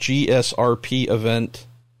a GSRP event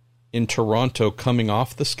in Toronto coming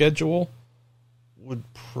off the schedule would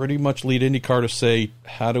pretty much lead IndyCar to say,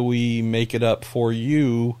 how do we make it up for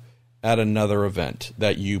you at another event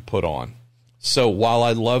that you put on? So while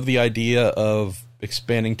I love the idea of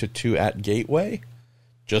expanding to 2 at Gateway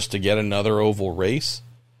just to get another oval race,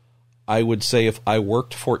 I would say if I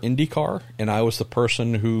worked for IndyCar and I was the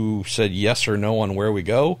person who said yes or no on where we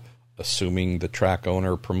go, assuming the track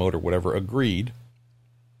owner, promoter, whatever agreed,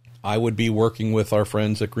 I would be working with our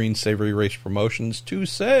friends at Green Savory Race Promotions to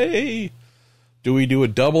say, do we do a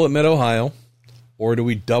double at Mid-Ohio or do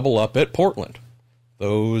we double up at Portland?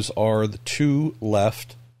 Those are the 2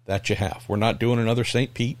 left that you have. We're not doing another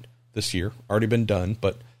St. Pete this year. Already been done,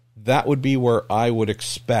 but that would be where I would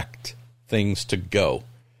expect things to go.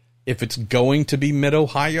 If it's going to be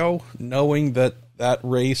Mid-Ohio, knowing that that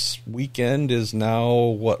race weekend is now,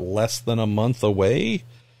 less than a month away,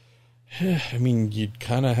 I mean, you'd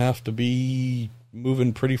kind of have to be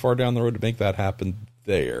moving pretty far down the road to make that happen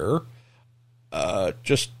there.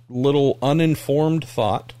 Just little uninformed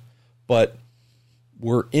thought, but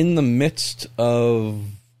we're in the midst of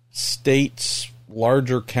states,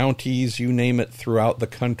 larger counties, you name it, throughout the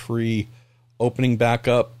country opening back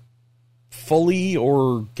up fully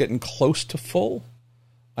or getting close to full.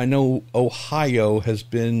 I know Ohio has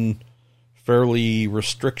been fairly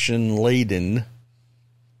restriction-laden.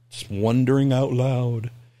 Just wondering out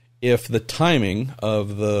loud if the timing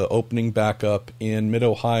of the opening back up in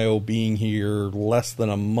Mid-Ohio being here less than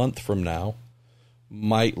a month from now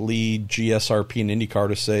might lead GSRP and IndyCar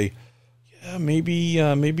to say, yeah,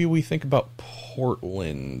 maybe we think about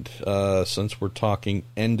Portland since we're talking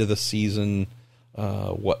end of the season,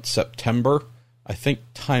 September? I think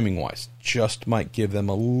timing-wise just might give them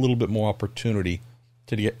a little bit more opportunity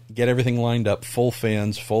to get everything lined up, full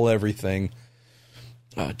fans, full everything.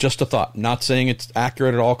 Just a thought. Not saying it's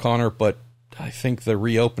accurate at all, Connor, but I think the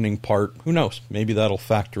reopening part, who knows? Maybe that'll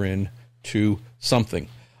factor in to something.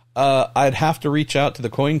 I'd have to reach out to the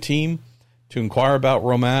coin team to inquire about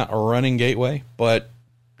Romain or running Gateway, but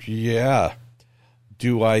yeah,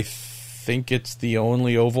 do I think it's the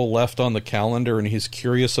only oval left on the calendar and he's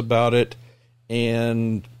curious about it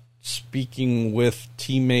and speaking with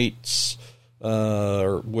teammates,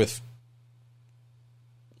 or with,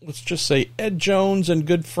 let's just say, Ed Jones and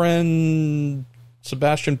good friend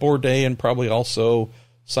Sebastian Bourdais, and probably also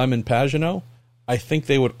Simon Pagenaud, I think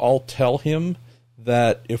they would all tell him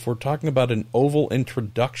that if we're talking about an oval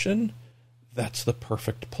introduction, that's the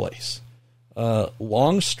perfect place.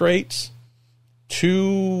 Long straights,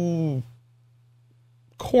 2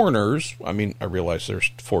 corners. I mean, I realize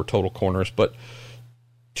there's 4 total corners, but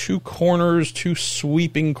 2 corners, 2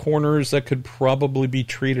 sweeping corners that could probably be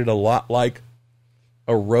treated a lot like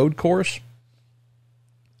a road course.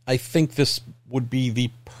 I think this would be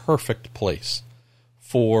the perfect place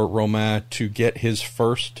for Romain to get his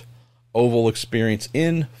first oval experience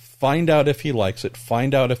in, find out if he likes it,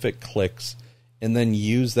 find out if it clicks, and then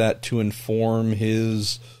use that to inform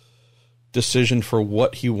his decision for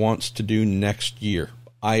what he wants to do next year.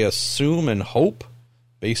 I assume and hope,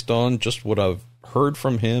 based on just what I've heard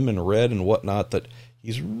from him and read and whatnot, that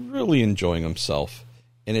he's really enjoying himself,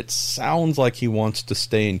 and it sounds like he wants to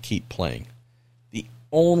stay and keep playing. The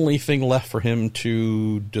only thing left for him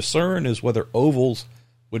to discern is whether ovals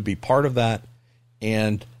would be part of that,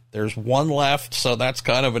 and there's one left, so that's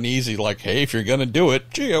kind of an easy, like, hey, if you're going to do it,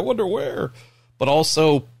 gee, I wonder where. But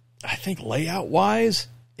also, I think layout-wise,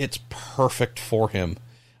 it's perfect for him.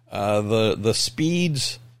 The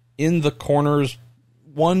speeds in the corners,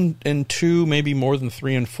 1 and 2, maybe more than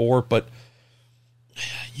 3 and 4, but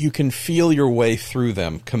you can feel your way through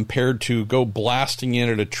them compared to go blasting in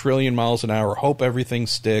at 1 trillion miles an hour, hope everything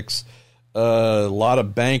sticks. A lot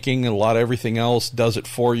of banking and a lot of everything else does it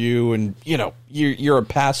for you, and you know you're a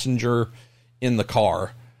passenger in the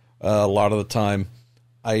car a lot of the time.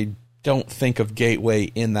 I don't think of Gateway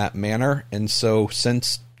in that manner, and so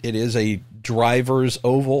since it is a driver's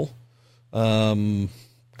oval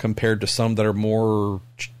compared to some that are more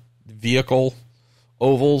vehicle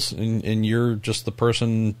ovals, and you're just the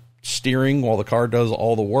person steering while the car does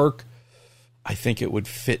all the work, I think it would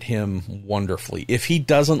fit him wonderfully. If he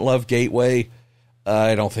doesn't love Gateway,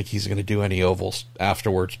 I don't think he's going to do any ovals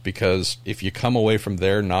afterwards, because if you come away from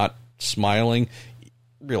there not smiling,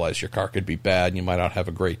 realize your car could be bad and you might not have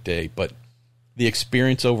a great day. But the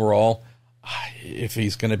experience overall, if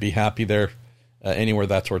he's going to be happy there, anywhere,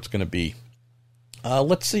 that's where it's going to be.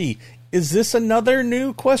 Let's see. Is this another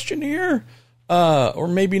new question here? Or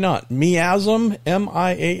maybe not. Miasm,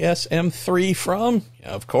 Miasm 3 from,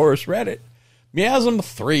 of course, Reddit. Miasm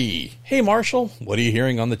 3. Hey, Marshall, what are you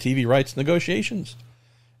hearing on the TV rights negotiations?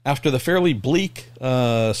 After the fairly bleak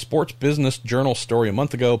Sports Business Journal story a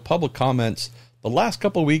month ago, public comments the last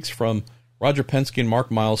couple of weeks from Roger Penske and Mark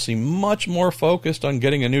Miles seem much more focused on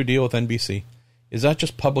getting a new deal with NBC. Is that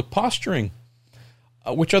just public posturing?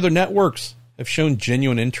 Which other networks have shown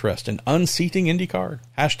genuine interest in unseating IndyCar?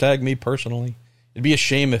 Hashtag me personally. It'd be a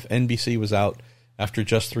shame if NBC was out after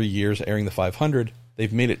just 3 years airing the 500.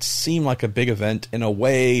 They've made it seem like a big event in a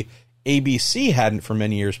way ABC hadn't for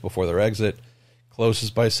many years before their exit. Closes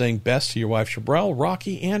by saying best to your wife Chabrel,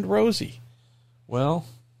 Rocky, and Rosie. Well,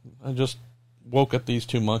 I just woke up these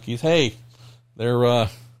 2 monkeys. Hey, they're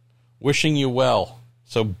wishing you well,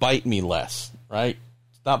 so bite me less, right?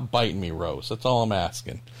 Stop biting me, Rose. That's all I'm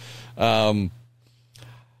asking.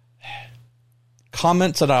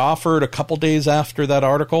 Comments that I offered a couple days after that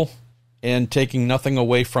article, and taking nothing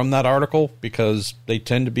away from that article, because they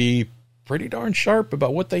tend to be pretty darn sharp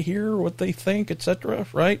about what they hear, what they think, etc.,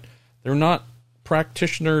 right? They're not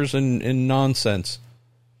practitioners in nonsense.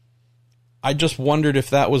 I just wondered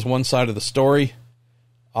if that was one side of the story.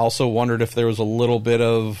 I also wondered if there was a little bit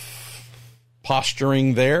of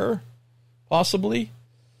posturing there, possibly.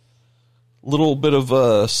 A little bit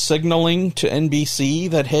of signaling to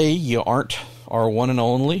NBC that, hey, you aren't our one and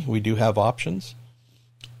only. We do have options.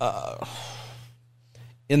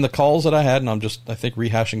 In the calls that I had, and I think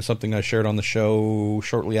rehashing something I shared on the show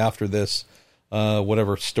shortly after this,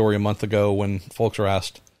 whatever story a month ago when folks were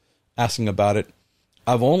asking about it,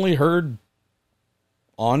 I've only heard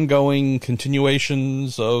ongoing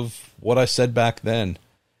continuations of what I said back then.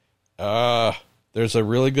 There's a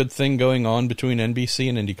really good thing going on between NBC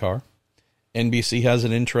and IndyCar. NBC has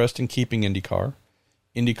an interest in keeping IndyCar.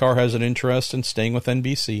 IndyCar has an interest in staying with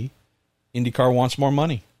NBC. IndyCar wants more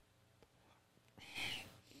money.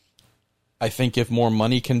 I think if more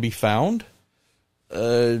money can be found,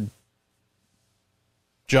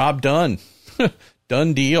 job done.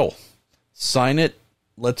 Done deal. Sign it.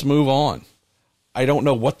 Let's move on. I don't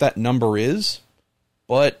know what that number is,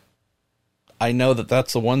 but I know that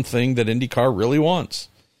that's the one thing that IndyCar really wants.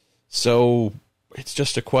 So it's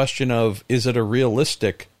just a question of, is it a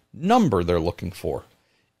realistic number they're looking for?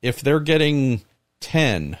 If they're getting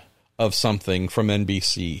 10 of something from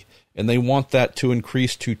NBC, and they want that to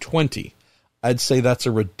increase to 20, I'd say that's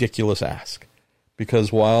a ridiculous ask.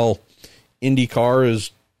 Because while IndyCar has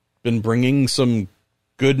been bringing some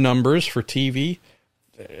good numbers for TV,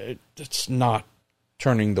 it's not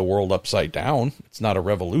turning the world upside down. It's not a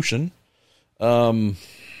revolution.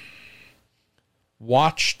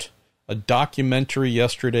 Watched a documentary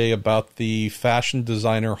yesterday about the fashion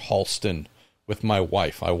designer Halston with my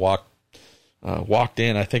wife. I walked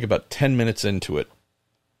in, I think about 10 minutes into it.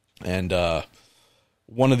 And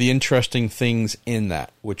one of the interesting things in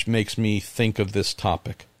that, which makes me think of this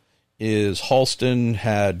topic, is Halston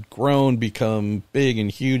had grown, become big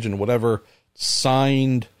and huge and whatever,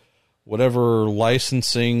 signed whatever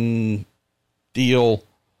licensing deal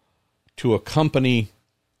to a company,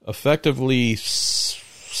 effectively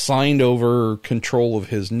signed over control of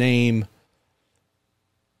his name.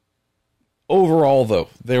 Overall, though,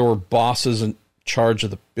 there were bosses in charge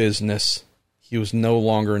of the business. He was no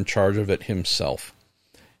longer in charge of it himself.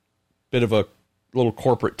 Bit of a little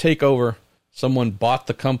corporate takeover. Someone bought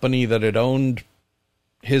the company that had owned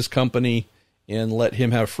his company and let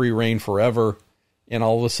him have free reign forever. And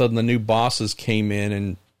all of a sudden the new bosses came in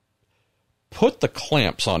and put the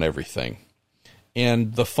clamps on everything.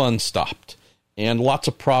 And the fun stopped. And lots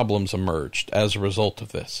of problems emerged as a result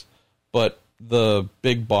of this. But the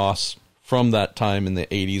big boss from that time in the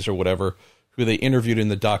 80s or whatever, who they interviewed in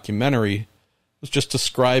the documentary, was just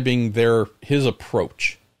describing his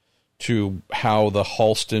approach to how the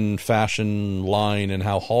Halston fashion line and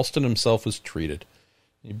how Halston himself was treated.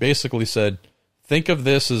 He basically said, think of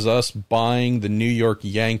this as us buying the New York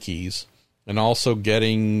Yankees and also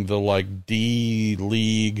getting the D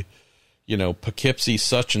League, Poughkeepsie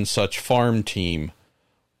such and such farm team.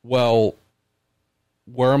 Well,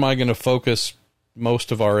 where am I going to focus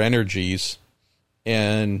most of our energies,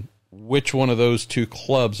 and which one of those two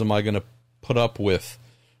clubs am I going to put up with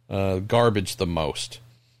garbage the most?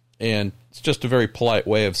 And it's just a very polite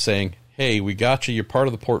way of saying, hey, we got you. You're part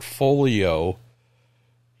of the portfolio.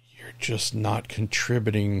 You're just not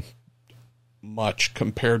contributing much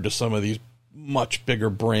compared to some of these much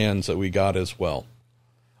bigger brands that we got as well.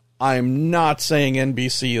 I'm not saying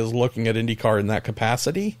NBC is looking at IndyCar in that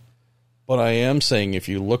capacity, but I am saying if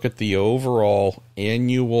you look at the overall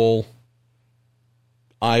annual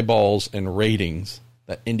eyeballs and ratings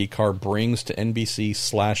that IndyCar brings to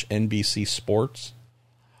NBC/NBC Sports,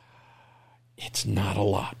 it's not a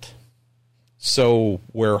lot. So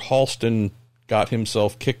where Halston got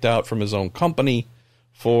himself kicked out from his own company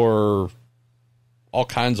for all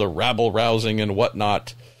kinds of rabble-rousing and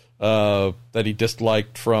whatnot that he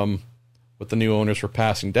disliked from what the new owners were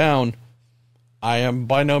passing down, I am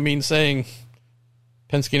by no means saying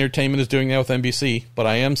Penske Entertainment is doing that with NBC, but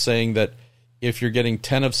I am saying that if you're getting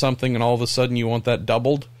 10 of something and all of a sudden you want that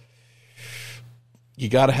doubled, you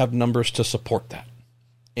got to have numbers to support that.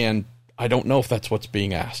 And I don't know if that's what's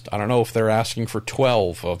being asked. I don't know if they're asking for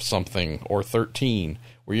 12 of something or 13,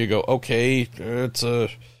 where you go, okay, it's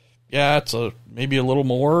maybe a little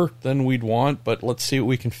more than we'd want, but let's see what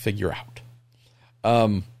we can figure out.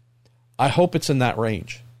 I hope it's in that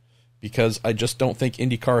range, because I just don't think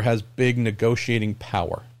IndyCar has big negotiating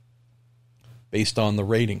power based on the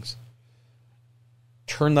ratings.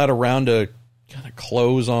 Turn that around to kind of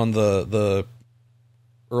close on the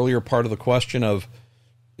earlier part of the question of,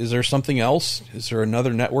 is there something else? Is there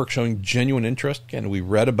another network showing genuine interest? Again, we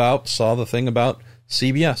saw the thing about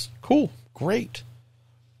CBS. Cool, great.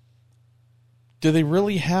 Do they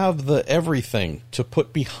really have the everything to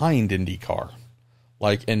put behind IndyCar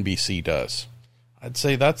like NBC does? I'd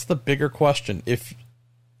say that's the bigger question. If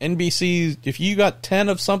you got 10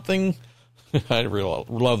 of something, I really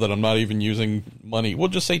love that I'm not even using money. We'll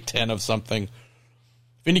just say 10 of something.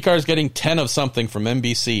 If IndyCar is getting 10 of something from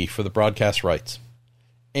NBC for the broadcast rights,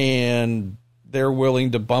 and they're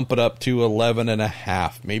willing to bump it up to 11 and a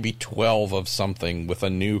half, maybe 12 of something with a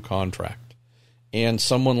new contract, and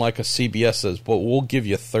someone like a CBS says, well, we'll give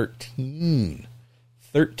you 13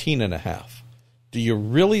 and a half. Do you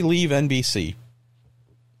really leave NBC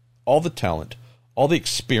all the talent, all the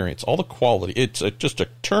experience, all the quality? It's just a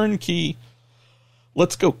turnkey,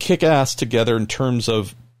 let's go kick ass together in terms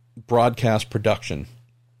of broadcast production.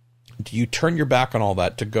 Do you turn your back on all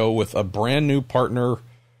that to go with a brand new partner,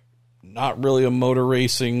 not really a motor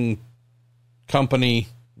racing company?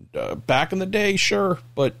 Back in the day, sure.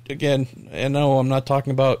 But again, and no, I'm not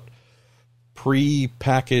talking about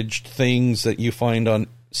pre-packaged things that you find on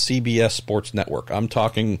CBS Sports Network. I'm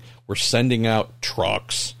talking, we're sending out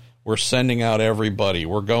trucks. We're sending out everybody.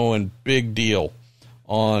 We're going big deal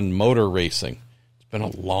on motor racing. It's been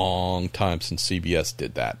a long time since CBS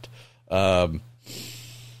did that.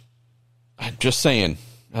 I'm just saying,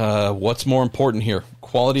 what's more important here?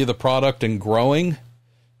 Quality of the product and growing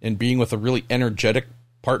and being with a really energetic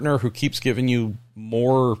partner who keeps giving you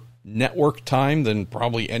more network time than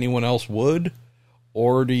probably anyone else would?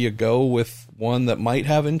 Or do you go with one that might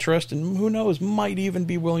have interest and who knows, might even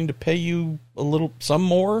be willing to pay you some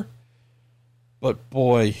more? But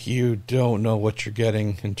boy, you don't know what you're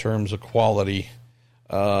getting in terms of quality.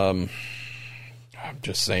 I'm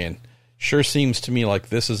just saying, sure seems to me like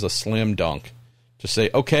this is a slam dunk to say,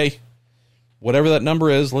 okay, whatever that number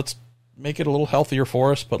is, let's make it a little healthier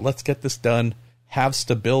for us, but let's get this done, have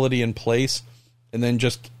stability in place, and then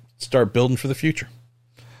just start building for the future.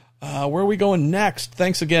 Where are we going next?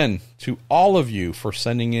 Thanks again to all of you for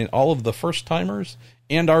sending in, all of the first timers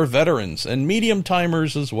and our veterans and medium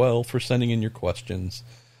timers as well for sending in your questions.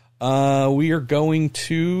 We are going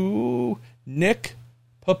to Nick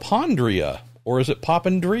Papandrea, or is it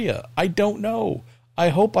Papandrea? I don't know. I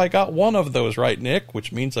hope I got one of those right, Nick,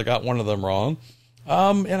 which means I got one of them wrong.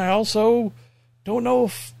 And I also don't know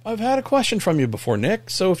if I've had a question from you before, Nick.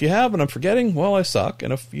 So if you have and I'm forgetting, well, I suck.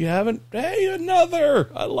 And if you haven't, hey, another.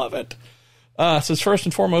 I love it. Says, first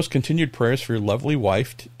and foremost, continued prayers for your lovely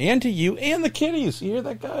wife and to you and the kitties. You hear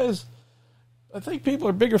that, guys? I think people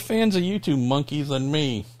are bigger fans of you two monkeys than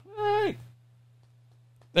me. All right.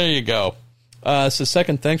 There you go. Says,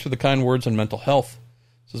 second, thanks for the kind words on mental health.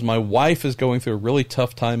 Says, my wife is going through a really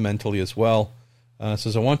tough time mentally as well.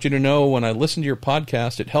 Says, I want you to know when I listen to your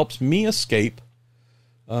podcast, it helps me escape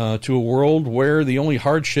to a world where the only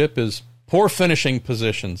hardship is poor finishing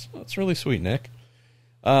positions. That's really sweet, Nick.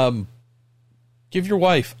 Give your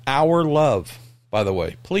wife our love, by the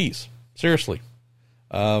way, please. Seriously.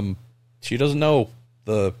 She doesn't know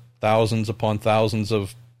the thousands upon thousands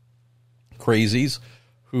of crazies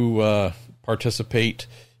who participate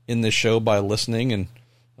in this show by listening, and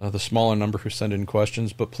the smaller number who send in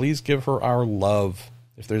questions, but please give her our love.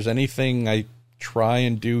 If there's anything I try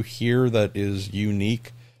and do here that is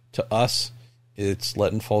unique to us, it's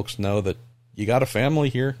letting folks know that you got a family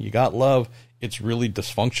here, you got love. It's really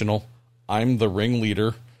dysfunctional. I'm the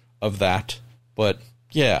ringleader of that, but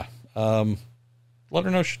yeah, let her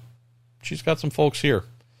know she's got some folks here.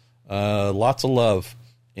 Lots of love,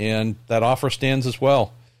 and that offer stands as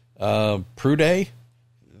well. Prude,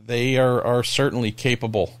 they are certainly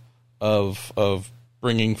capable of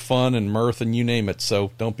bringing fun and mirth and you name it.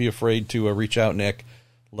 So don't be afraid to reach out, Nick.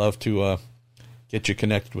 Love to get you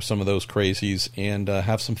connected with some of those crazies and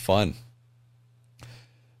have some fun.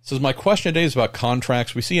 Says, my question today is about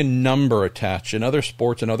contracts. We see a number attached in other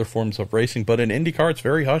sports and other forms of racing, but in IndyCar, it's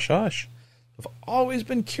very hush-hush. I've always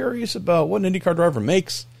been curious about what an IndyCar driver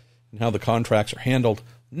makes and how the contracts are handled.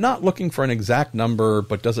 Not looking for an exact number,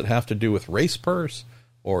 but does it have to do with race purse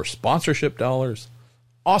or sponsorship dollars?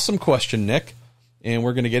 Awesome question, Nick. And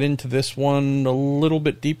we're going to get into this one a little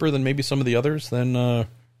bit deeper than maybe some of the others, then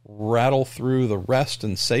rattle through the rest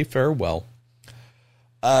and say farewell.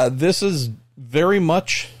 This is very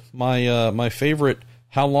much my favorite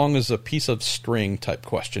how long is a piece of string type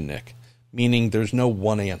question, Nick, meaning there's no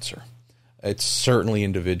one answer. It's certainly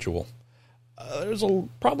individual. There's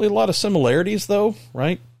probably a lot of similarities, though,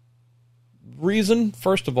 right? Reason,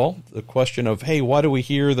 first of all, the question of, hey, why do we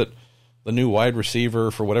hear that the new wide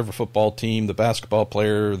receiver for whatever football team, the basketball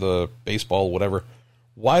player, the baseball, whatever,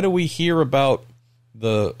 why do we hear about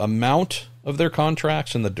the amount of their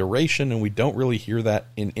contracts and the duration, and we don't really hear that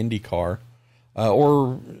in IndyCar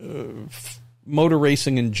or motor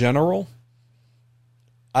racing in general?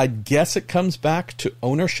 I guess it comes back to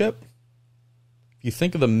ownership. If you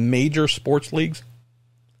think of the major sports leagues,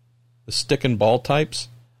 the stick and ball types,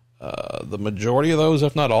 the majority of those,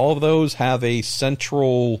 if not all of those, have a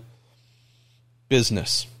central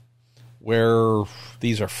business where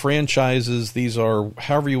these are franchises, these are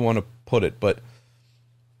however you want to put it, but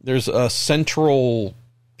there's a central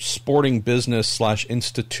sporting business /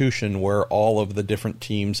 institution where all of the different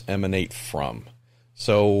teams emanate from.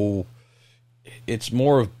 So it's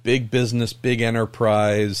more of big business, big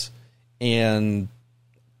enterprise, and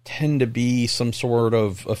tend to be some sort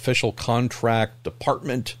of official contract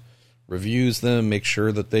department, reviews them, make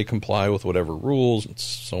sure that they comply with whatever rules, and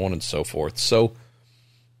so on and so forth. So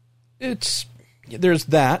there's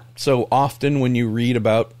that. So often when you read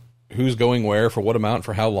about who's going where, for what amount,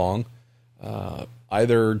 for how long,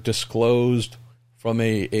 either disclosed from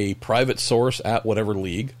a private source at whatever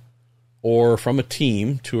league, or from a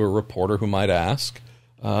team to a reporter who might ask,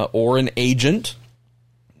 or an agent.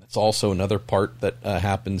 That's also another part that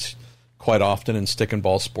happens quite often in stick and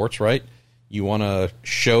ball sports, right? You want to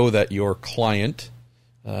show that your client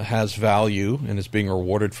has value and is being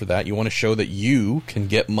rewarded for that. You want to show that you can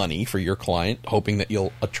get money for your client, hoping that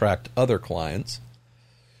you'll attract other clients.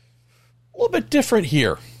 A little bit different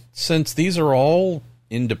here, since these are all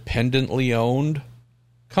independently owned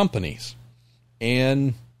companies.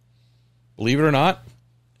 And believe it or not,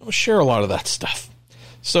 I'll share a lot of that stuff.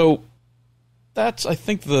 So that's, I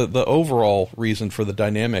think, the overall reason for the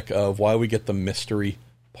dynamic of why we get the mystery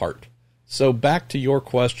part. So back to your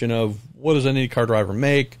question of what does an IndyCar driver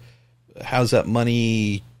make? How's that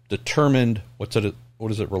money determined? What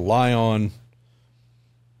does it rely on?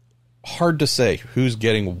 Hard to say who's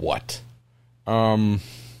getting what. Let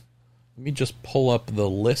me just pull up the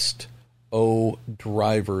list of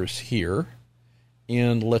drivers here,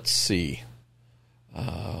 and let's see.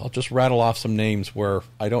 I'll just rattle off some names where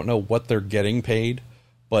I don't know what they're getting paid,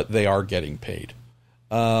 but they are getting paid.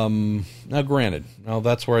 Now, granted,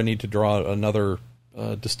 that's where I need to draw another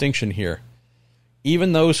distinction here.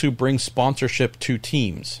 Even those who bring sponsorship to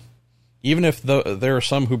teams, even if there are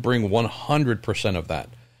some who bring 100% of that,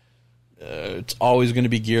 it's always going to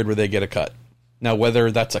be geared where they get a cut. Now, whether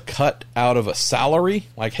that's a cut out of a salary,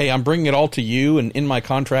 like, hey, I'm bringing it all to you, and in my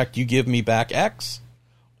contract you give me back X,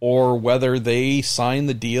 or whether they sign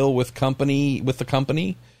the deal with the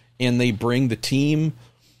company and they bring the team,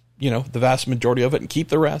 the vast majority of it, and keep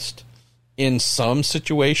the rest. In some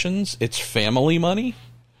situations, it's family money,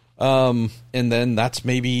 and then that's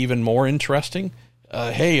maybe even more interesting.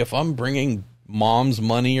 Hey, if I'm bringing mom's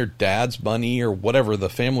money or dad's money or whatever, the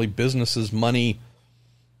family business's money,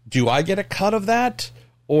 do I get a cut of that?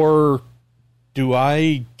 Or do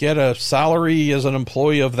I get a salary as an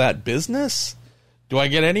employee of that business? Do I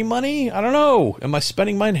get any money? I don't know. Am I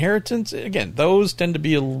spending my inheritance? Again, those tend to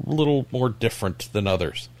be a little more different than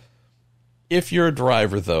others. If you're a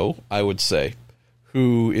driver, though, I would say,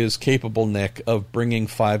 who is capable, Nick, of bringing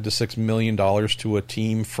 $5 to $6 million to a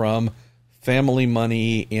team from family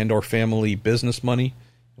money and or family business money.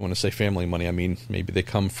 When I say family money, I mean maybe they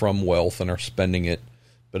come from wealth and are spending it.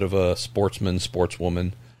 Bit of a sportsman,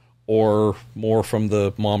 sportswoman, or more from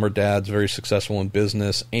the mom or dad's very successful in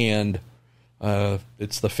business, and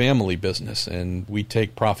it's the family business, and we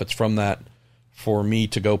take profits from that for me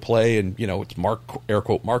to go play, and it's air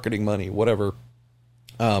quote marketing money, whatever.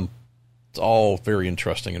 It's all very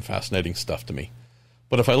interesting and fascinating stuff to me.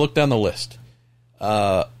 But if I look down the list,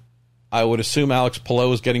 I would assume Alex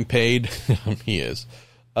Palou is getting paid. He is.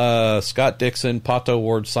 Scott Dixon, Pato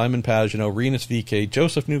Ward, Simon Pagino, Renus VK,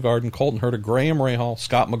 Joseph Newgarden, Colton Herta, Graham Rahal,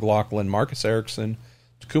 Scott McLaughlin, Marcus Erickson,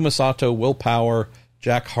 Takuma Sato, Will Power,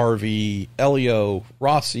 Jack Harvey, Elio,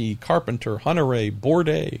 Rossi, Carpenter, Hunter-Ray,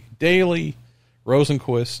 Bourdais, Daly,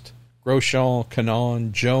 Rosenquist, Grosjean,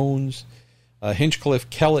 Canon, Jones, Hinchcliffe,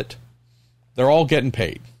 Kellett. They're all getting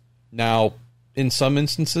paid. Now, in some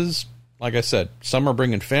instances, like I said, some are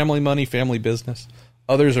bringing family money, family business.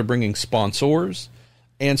 Others are bringing sponsors.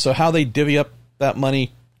 And so how they divvy up that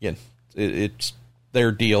money, again, it's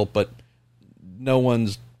their deal, but no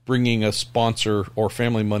one's bringing a sponsor or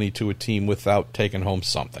family money to a team without taking home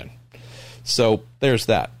something. So there's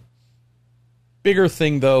that. Bigger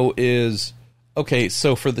thing, though, is, okay,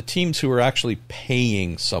 so for the teams who are actually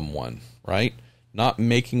paying someone, right, not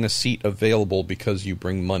making a seat available because you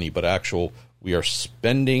bring money, but we are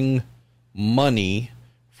spending money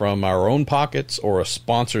from our own pockets or a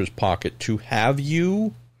sponsor's pocket to have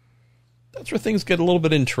you, that's where things get a little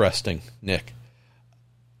bit interesting, Nick.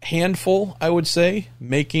 Handful, I would say,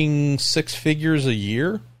 making six figures a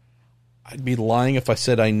year. I'd be lying if I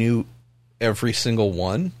said I knew every single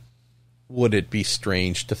one. Would it be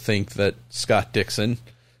strange to think that Scott Dixon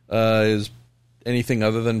is anything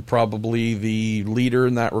other than probably the leader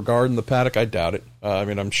in that regard in the paddock? I doubt it.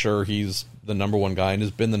 I'm sure he's the number one guy and has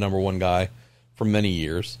been the number one guy for many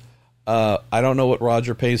years. I don't know what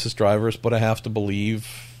Roger pays his drivers, but I have to believe,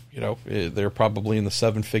 they're probably in the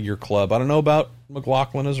seven-figure club. I don't know about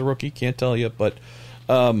McLaughlin as a rookie, can't tell you, but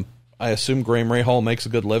I assume Graham Rahal makes a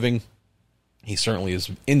good living. He certainly is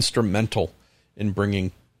instrumental in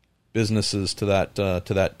bringing businesses to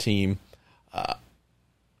that team.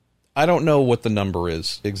 I don't know what the number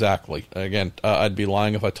is exactly. Again, I'd be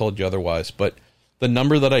lying if I told you otherwise, but the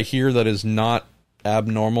number that I hear that is not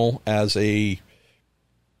abnormal as a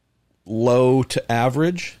low to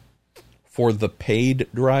average for the paid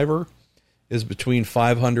driver is between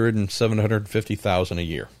 $500,000 and $750,000 a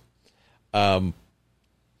year.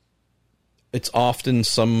 It's often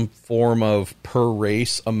some form of per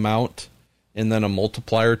race amount and then a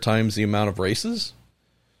multiplier times the amount of races.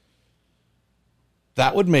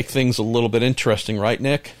 That would make things a little bit interesting, right,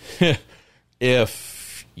 Nick?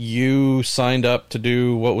 If you signed up to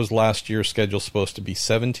do what was last year's schedule supposed to be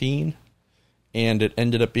 17, and it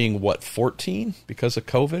ended up being, 14 because of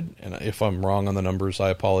COVID? And if I'm wrong on the numbers, I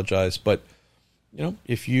apologize. But,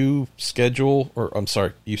 if you schedule,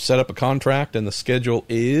 you set up a contract and the schedule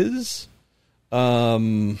is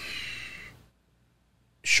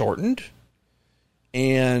shortened,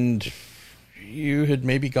 and you had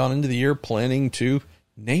maybe gone into the year planning to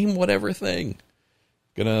name whatever thing.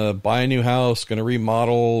 Gonna buy a new house, gonna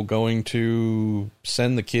remodel, going to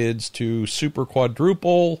send the kids to super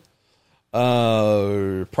quadruple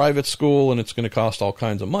private school, and it's going to cost all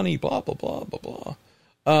kinds of money, blah, blah, blah, blah,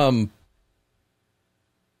 blah.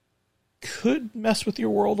 Could mess with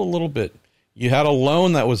your world a little bit. You had a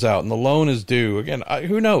loan that was out, and the loan is due. Again,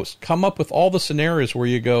 who knows? Come up with all the scenarios where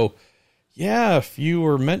you go, yeah, if you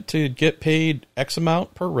were meant to get paid X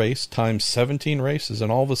amount per race times 17 races,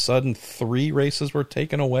 and all of a sudden 3 races were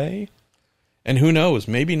taken away. And who knows?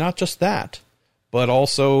 Maybe not just that, but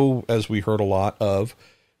also, as we heard a lot of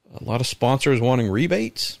sponsors wanting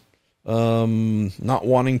rebates, not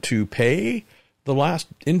wanting to pay the last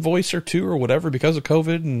invoice or two or whatever because of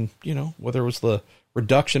COVID, and, whether it was the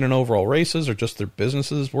reduction in overall races or just their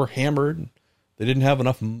businesses were hammered. They didn't have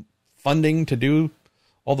enough funding to do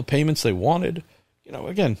all the payments they wanted.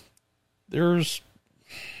 Again,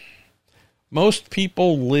 most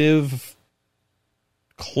people live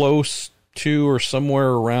close to or somewhere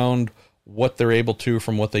around what they're able to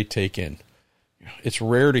from what they take in. It's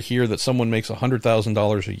rare to hear that someone makes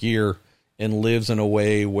 $100,000 a year and lives in a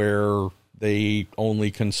way where they only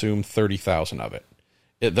consume 30,000 of it.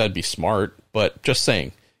 That'd be smart, but just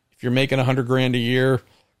saying, if you're making $100,000 a year,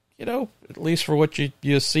 at least for what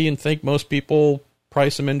you see and think, most people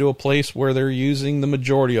price them into a place where they're using the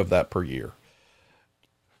majority of that per year.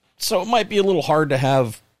 So it might be a little hard to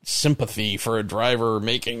have sympathy for a driver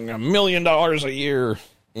making $1 million a year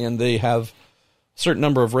and they have certain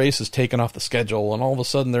number of races taken off the schedule, and all of a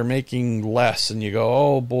sudden they're making less, and you go,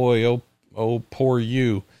 oh boy, oh poor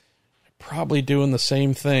you. Probably doing the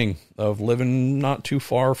same thing of living not too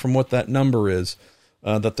far from what that number is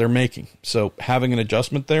that they're making. So having an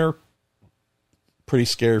adjustment there, pretty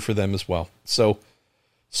scary for them as well. So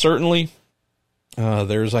certainly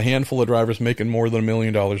there's a handful of drivers making more than $1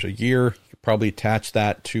 million a year. You could probably attach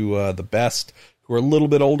that to the best, who are a little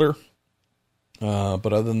bit older.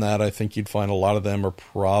 But other than that, I think you'd find a lot of them are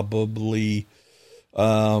probably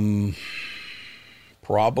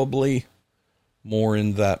more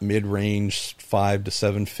in that mid-range, 5 to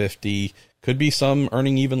 750. Could be some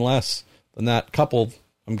earning even less than that. Couple,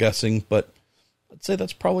 I'm guessing, but I'd say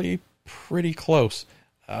that's probably pretty close.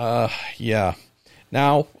 Yeah.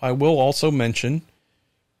 Now, I will also mention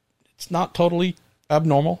it's not totally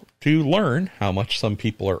abnormal to learn how much some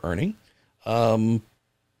people are earning.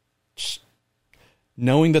 Just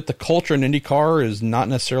knowing that the culture in IndyCar is not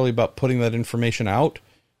necessarily about putting that information out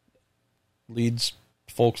leads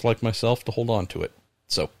folks like myself to hold on to it.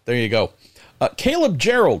 So there you go. Caleb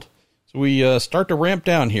Gerald. So we start to ramp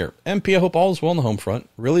down here. MP, I hope all is well on the home front.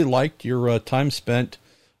 Really liked your time spent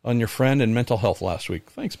on your friend and mental health last week.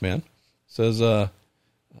 Thanks, man. Says,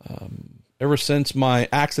 ever since my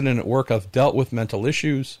accident at work, I've dealt with mental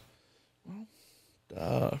issues.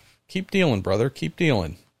 Keep dealing, brother. Keep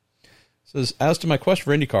dealing. Says, as to my question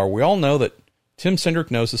for IndyCar, we all know that Tim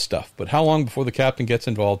Cindric knows his stuff, but how long before the captain gets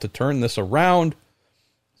involved to turn this around?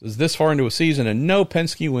 Says, this far into a season and no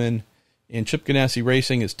Penske win, and Chip Ganassi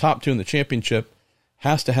Racing is top 2 in the championship,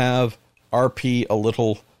 has to have RP a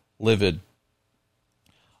little livid.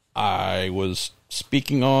 I was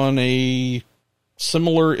speaking on a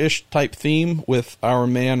similar-ish type theme with our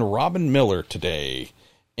man Robin Miller today,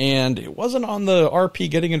 and it wasn't on the RP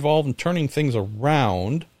getting involved and turning things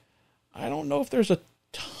around. I don't know if there's a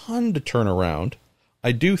ton to turn around.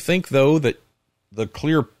 I do think, though, that the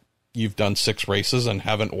clear you've done 6 races and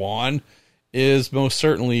haven't won is most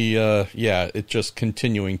certainly, it's just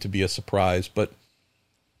continuing to be a surprise. But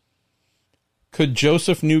could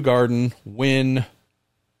Joseph Newgarden win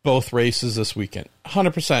both races this weekend?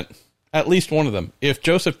 100%. At least one of them. If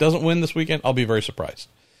Joseph doesn't win this weekend, I'll be very surprised.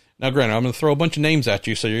 Now, granted, I'm going to throw a bunch of names at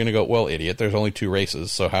you, so you're going to go, well, idiot, there's only 2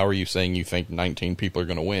 races, so how are you saying you think 19 people are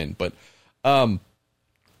going to win? But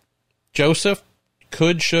Joseph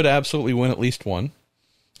should absolutely win at least one.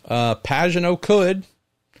 Pagano could.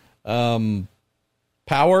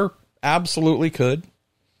 Power absolutely could.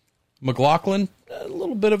 McLaughlin, a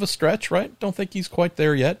little bit of a stretch, right? Don't think he's quite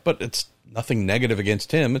there yet, but it's nothing negative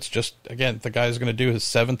against him. It's just, again, the guy's going to do his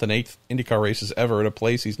 7th and 8th IndyCar races ever at a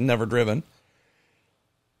place he's never driven.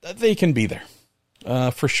 They can be there,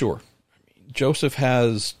 for sure. Joseph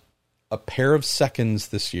has a pair of seconds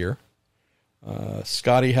this year.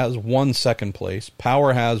 Scotty has 1 second place.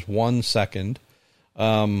 Power has 1 second.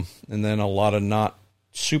 And then a lot of not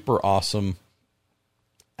super awesome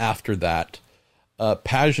after that.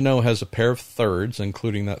 Pagenaud has a pair of thirds,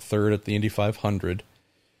 including that third at the Indy 500.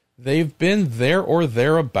 They've been there or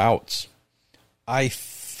thereabouts. I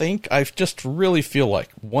just really feel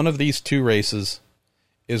like one of these two races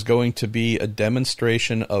is going to be a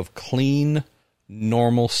demonstration of clean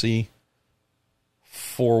normalcy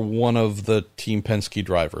for one of the Team Penske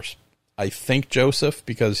drivers. I think Joseph,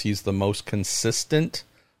 because he's the most consistent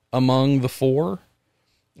among the four.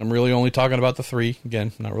 I'm really only talking about the three.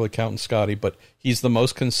 Again, not really counting Scotty, but he's the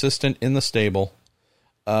most consistent in the stable.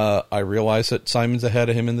 I realize that Simon's ahead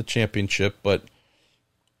of him in the championship, but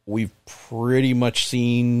we've pretty much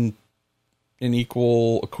seen in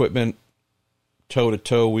equal equipment,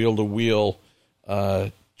 toe-to-toe, wheel-to-wheel.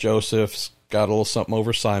 Joseph's got a little something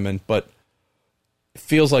over Simon, but it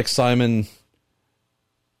feels like Simon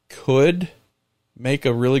could make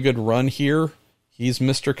a really good run here. He's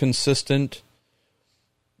Mr. Consistent.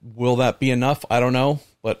 Will that be enough? I don't know,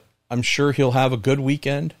 but I'm sure he'll have a good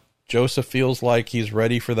weekend. Joseph feels like he's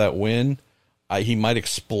ready for that win. He might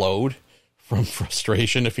explode from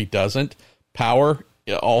frustration if he doesn't. Power,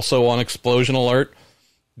 also on explosion alert.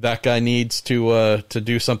 That guy needs to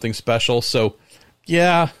do something special. So,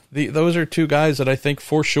 yeah, those are two guys that I think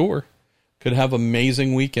for sure could have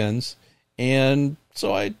amazing weekends. And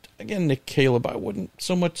so, Nick Caleb, I wouldn't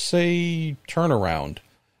so much say turnaround.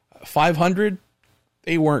 500,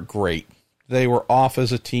 they weren't great. They were off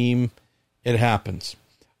as a team. It happens.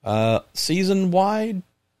 Season-wide,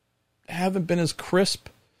 haven't been as crisp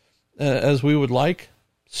as we would like.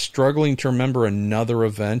 Struggling to remember another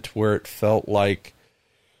event where it felt like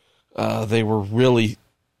they were really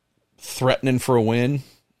threatening for a win.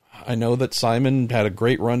 I know that Simon had a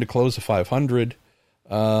great run to close the 500.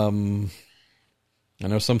 I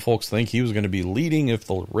know some folks think he was going to be leading if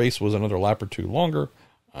the race was another lap or two longer.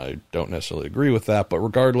 I don't necessarily agree with that, but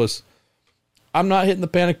regardless, I'm not hitting the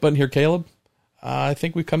panic button here, Caleb. I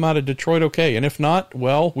think we come out of Detroit okay, and if not,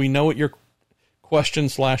 well, we know what your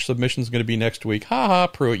question/submission is going to be next week. Ha ha,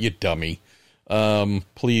 Pruitt, you dummy.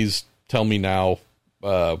 Please tell me now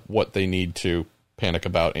what they need to panic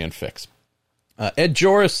about and fix. Ed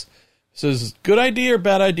Joris says, good idea or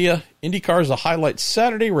bad idea? IndyCar is a highlight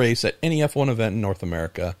Saturday race at any F1 event in North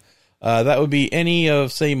America. That would be any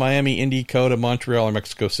of, say, Miami, Indy, Coda, Montreal, or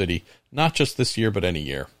Mexico City. Not just this year, but any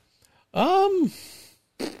year.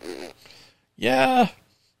 Yeah,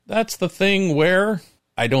 that's the thing where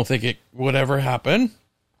I don't think it would ever happen,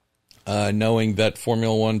 knowing that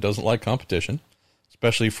Formula One doesn't like competition,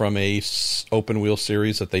 especially from a open wheel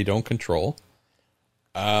series that they don't control.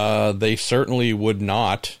 They certainly would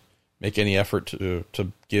not make any effort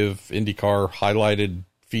to give IndyCar highlighted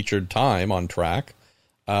featured time on track.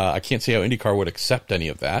 I can't see how IndyCar would accept any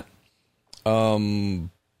of that.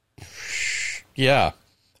 Yeah,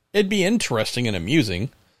 it'd be interesting and amusing.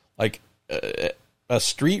 Like a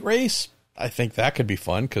street race, I think that could be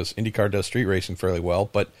fun because IndyCar does street racing fairly well,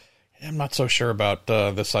 but I'm not so sure about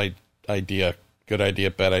this idea. Good idea,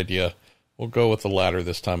 bad idea. We'll go with the latter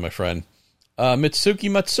this time, my friend. Mitsuki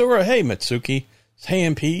Matsura. Hey, Mitsuki. Hey,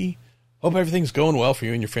 MP. Hope everything's going well for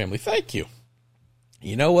you and your family. Thank you.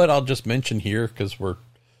 You know what I'll just mention here because we're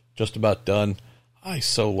just about done. I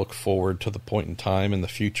so look forward to the point in time in the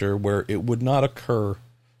future where it would not occur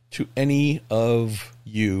to any of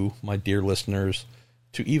you, my dear listeners,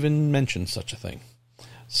 to even mention such a thing.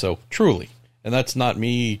 So, truly, and that's not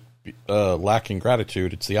me lacking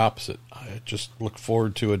gratitude, it's the opposite. I just look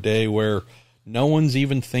forward to a day where no one's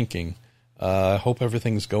even thinking. I hope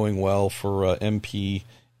everything's going well for MP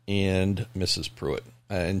and Mrs. Pruitt.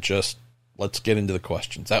 And just, let's get into the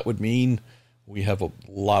questions. That would mean we have a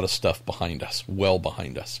lot of stuff behind us, well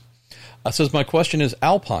behind us. Says, my question is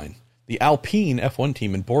Alpine. The Alpine F1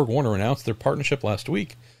 team and Borg Warner announced their partnership last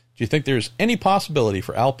week. Do you think there's any possibility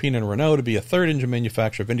for Alpine and Renault to be a third engine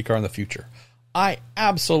manufacturer of IndyCar in the future? I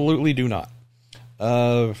absolutely do not.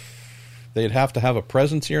 They'd have to have a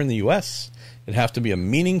presence here in the U.S. It'd have to be a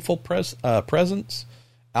meaningful presence.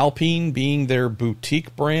 Alpine being their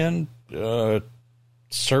boutique brand,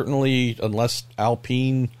 certainly unless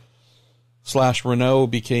Alpine/Renault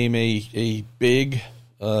became a big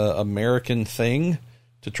American thing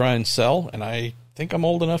to try and sell, and I think I'm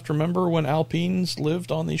old enough to remember when Alpines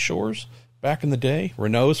lived on these shores back in the day.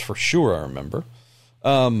 Renault's for sure I remember.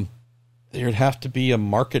 There'd have to be a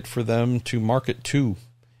market for them to market to,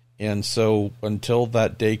 and so until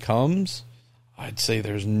that day comes, I'd say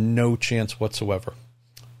there's no chance whatsoever.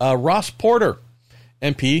 Ross Porter,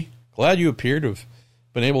 MP, glad you appear to have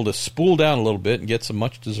been able to spool down a little bit and get some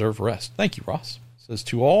much-deserved rest. Thank you, Ross. Says,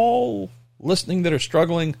 to all listening that are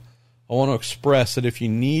struggling, I want to express that if you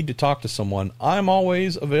need to talk to someone, I'm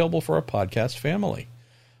always available for our podcast family.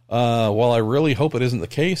 While I really hope it isn't the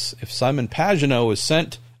case, if Simon Pagenaud is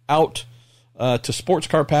sent out to sports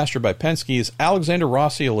car pasture by Penske, is Alexander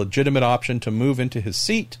Rossi a legitimate option to move into his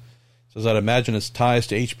seat? Says, I'd imagine his ties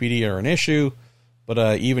to HPD are an issue,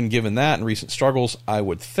 but even given that and recent struggles, I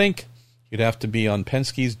would think he'd have to be on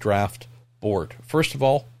Penske's draft board. First of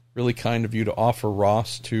all, really kind of you to offer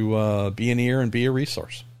Ross to be an ear and be a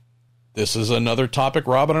resource. This is another topic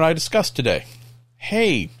Robin and I discussed today.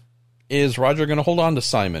 Hey, is Roger going to hold on to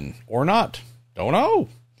Simon or not? Don't know.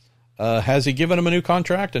 Has he given him a new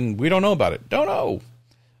contract and we don't know about it? Don't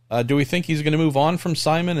know. Do we think he's going to move on from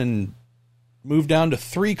Simon and move down to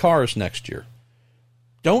 3 cars next year?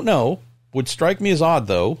 Don't know. Would strike me as odd,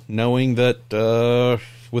 though, knowing that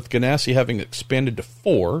with Ganassi having expanded to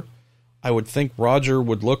 4, I would think Roger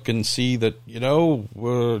would look and see that,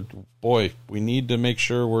 boy, we need to make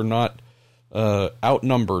sure we're not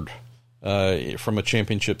outnumbered from a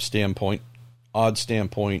championship standpoint, odd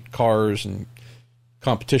standpoint, cars and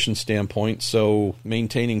competition standpoint. So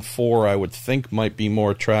maintaining 4, I would think, might be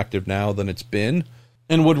more attractive now than it's been.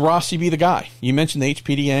 And would Rossi be the guy? You mentioned the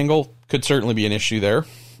HPD angle. Could certainly be an issue there.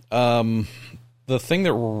 The thing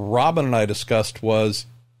that Robin and I discussed was,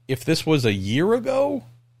 if this was a year ago,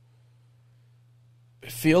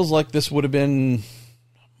 it feels like this would have been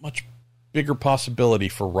a much bigger possibility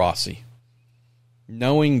for Rossi.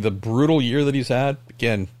 Knowing the brutal year that he's had,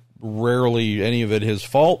 again, rarely any of it his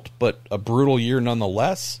fault, but a brutal year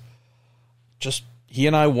nonetheless. Just, he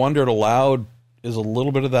and I wondered aloud, is a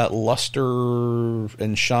little bit of that luster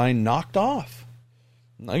and shine knocked off?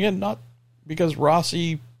 Again, not because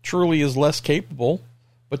Rossi truly is less capable,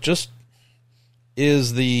 but just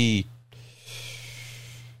is the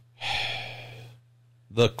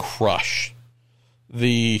crush,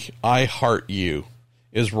 the I heart you.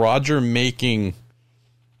 Is Roger making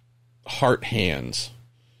heart hands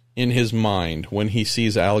in his mind when he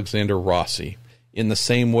sees Alexander Rossi in the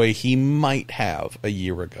same way he might have a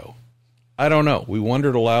year ago? I don't know. We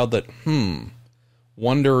wondered aloud that,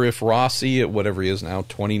 wonder if Rossi, at whatever he is now,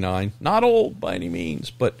 29, not old by any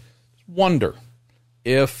means, but wonder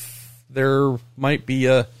if there might be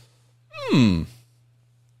a,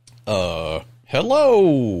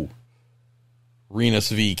 hello,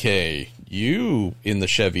 Renus VK, you in the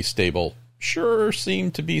Chevy stable sure seem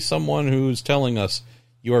to be someone who's telling us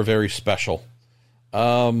you are very special.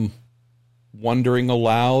 Wondering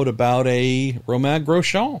aloud about a Romain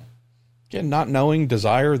Grosjean. Again, not knowing,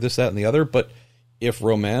 desire, this, that, and the other, but if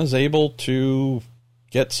Romain's able to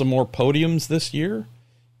get some more podiums this year,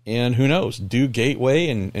 and who knows, do Gateway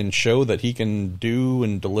and show that he can do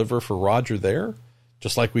and deliver for Roger there,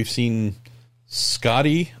 just like we've seen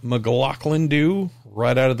Scotty McLaughlin do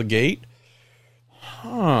right out of the gate.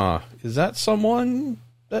 Is that someone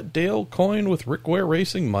that Dale Coyne with Rick Ware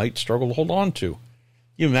Racing might struggle to hold on to?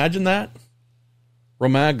 You imagine that?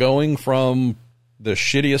 Romain going from the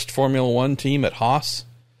shittiest Formula One team at Haas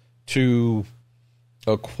to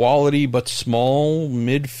a quality but small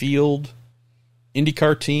midfield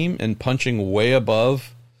IndyCar team and punching way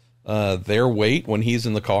above their weight when he's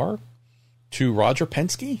in the car to Roger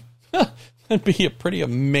Penske? That'd be a pretty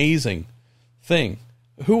amazing thing.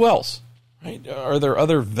 Who else? Right? Are there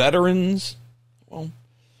other veterans? Well,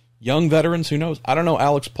 young veterans, who knows? I don't know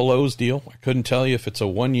Alex Palou's deal. I couldn't tell you if it's a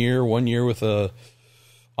 1 year with a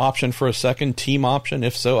option for a second team option.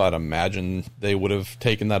 If so, I'd imagine they would have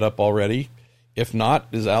taken that up already. If not,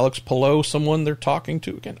 is Alex Palou someone they're talking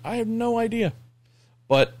to? Again, I have no idea.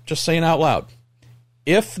 But just saying out loud,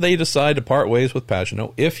 if they decide to part ways with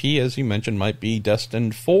Pagenaud, if he, as you mentioned, might be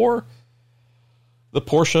destined for the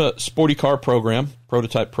Porsche Sporty Car program,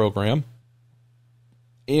 prototype program,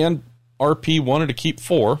 and RP wanted to keep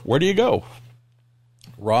 4, where do you go?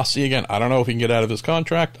 Rossi, again, I don't know if he can get out of his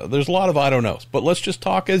contract. There's a lot of I don't knows. But let's just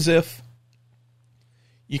talk as if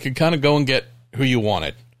you could kind of go and get who you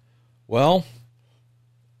wanted. Well,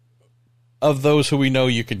 of those who we know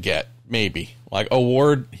you could get, maybe. Like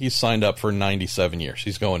O'Ward, he's signed up for 97 years.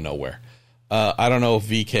 He's going nowhere. I don't know if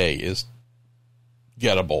VK is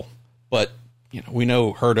gettable. But, we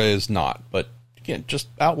know Herta is not. But, again, just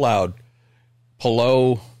out loud,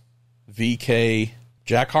 Palou, VK,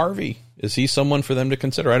 Jack Harvey. Is he someone for them to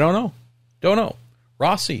consider? I don't know. Don't know.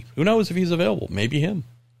 Rossi, who knows if he's available? Maybe him.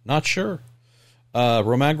 Not sure.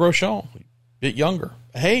 Romain Grosjean, a bit younger.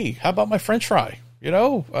 Hey, how about my French fry?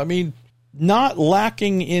 Not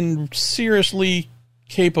lacking in seriously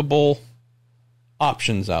capable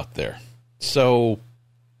options out there. So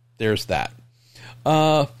there's that.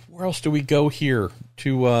 Where else do we go here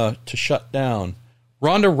to shut down?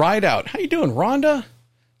 Rhonda Rideout. How you doing, Rhonda?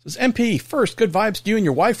 Says, MP, first, good vibes to you and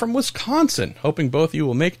your wife from Wisconsin. Hoping both of you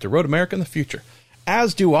will make it to Road America in the future.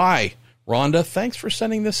 As do I. Rhonda, thanks for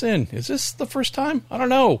sending this in. Is this the first time? I don't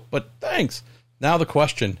know, but thanks. Now the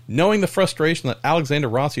question. Knowing the frustration that Alexander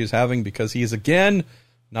Rossi is having because he is again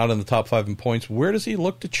not in the top 5 in points, where does he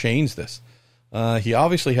look to change this? He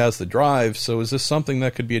obviously has the drive, so is this something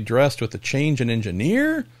that could be addressed with a change in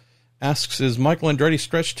engineer? Asks, is Michael Andretti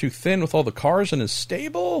stretched too thin with all the cars in his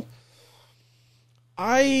stable?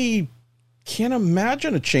 I can't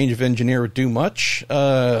imagine a change of engineer would do much.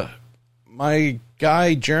 My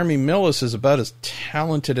guy, Jeremy Millis, is about as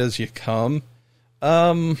talented as you come.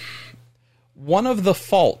 One of the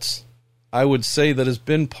faults, I would say, that has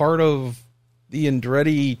been part of the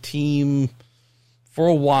Andretti team for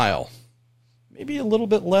a while, maybe a little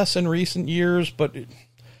bit less in recent years, but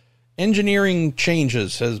engineering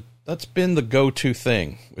changes that's been the go-to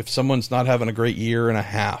thing. If someone's not having a great year and a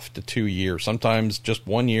half to 2 years, sometimes just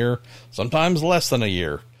 1 year, sometimes less than a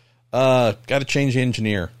year, got to change the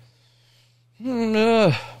engineer.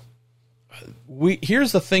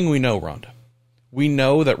 Here's the thing we know, Rhonda. We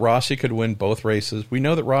know that Rossi could win both races. We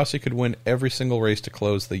know that Rossi could win every single race to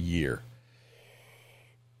close the year.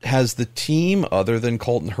 Has the team, other than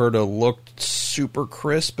Colton Herta, looked super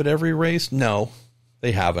crisp at every race? No,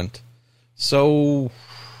 they haven't. So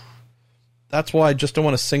that's why I just don't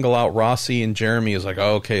want to single out Rossi and Jeremy as like,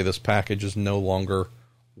 oh, okay, this package is no longer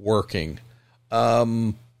working.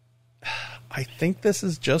 I think this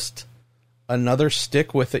is just another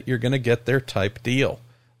stick with it, you're going to get there type deal.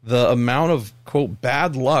 The amount of, quote,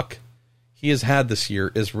 bad luck he has had this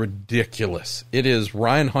year is ridiculous. It is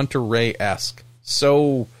Ryan Hunter-Ray-esque.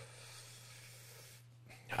 So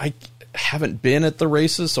I haven't been at the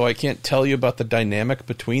races, so I can't tell you about the dynamic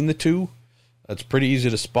between the two. It's pretty easy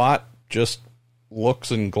to spot, just looks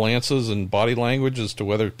and glances and body language as to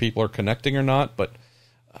whether people are connecting or not. But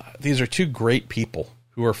these are two great people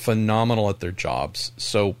who are phenomenal at their jobs.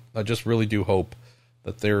 So I just really do hope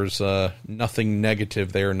that there's nothing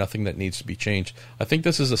negative there, nothing that needs to be changed. I think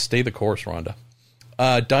this is a stay the course, Rhonda.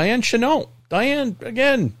 Diane Chanel. Diane,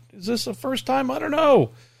 again, is this the first time? I don't know.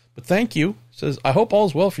 But thank you. Says, I hope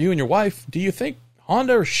all's well for you and your wife. Do you think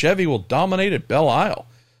Honda or Chevy will dominate at Belle Isle?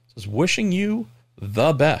 Says, wishing you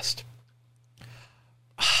the best.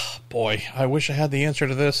 Boy, I wish I had the answer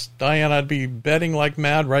to this. Diane, I'd be betting like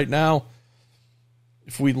mad right now.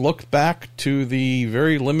 If we look back to the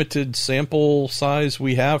very limited sample size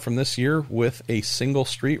we have from this year with a single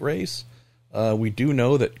street race, we do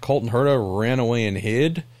know that Colton Herta ran away and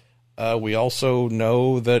hid. We also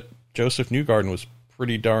know that Joseph Newgarden was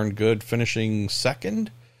pretty darn good, finishing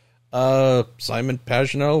second. Simon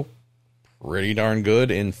Pagenaud, pretty darn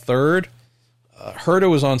good in third. Herta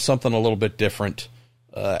was on something a little bit different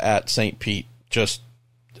at St. Pete. Just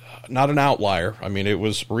not an outlier. I mean, it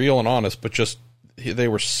was real and honest, but just they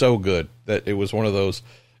were so good that it was one of those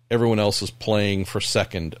everyone else is playing for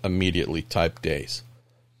second immediately type days.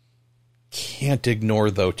 Can't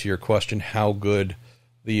ignore, though, to your question, how good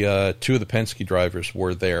the two of the Penske drivers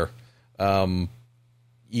were there.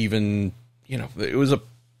 Even, it was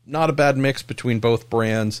not a bad mix between both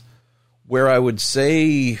brands, where I would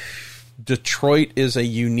say Detroit is a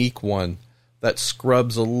unique one that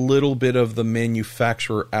scrubs a little bit of the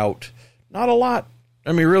manufacturer out. Not a lot.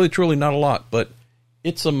 I mean, really, truly not a lot, but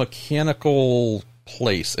it's a mechanical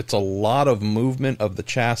place. It's a lot of movement of the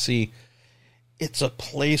chassis. It's a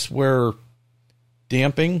place where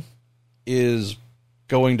damping is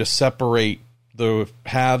going to separate the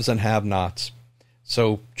haves and have-nots.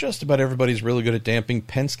 So just about everybody's really good at damping.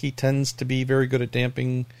 Penske tends to be very good at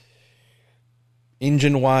damping.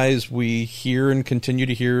 Engine-wise, we hear and continue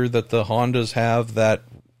to hear that the Hondas have that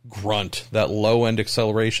grunt, that low-end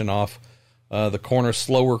acceleration off the corner,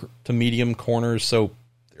 slower to medium corners. So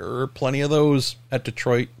there are plenty of those at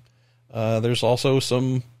Detroit. There's also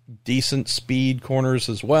some decent speed corners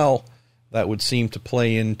as well that would seem to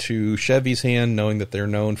play into Chevy's hand, knowing that they're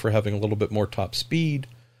known for having a little bit more top speed.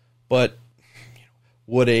 But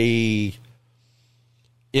if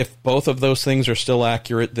both of those things are still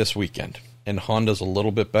accurate this weekend, and Honda's a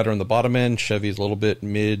little bit better in the bottom end, Chevy's a little bit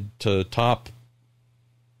mid to top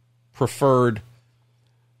preferred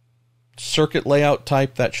circuit layout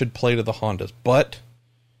type, that should play to the Hondas. But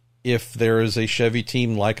if there is a Chevy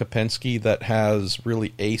team like a Penske that has really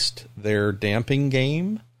aced their damping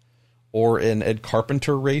game, or an Ed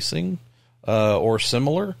Carpenter Racing, or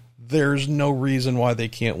similar, there's no reason why they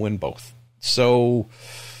can't win both. So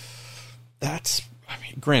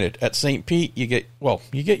granted, at St. Pete, you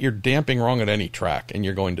get your damping wrong at any track, and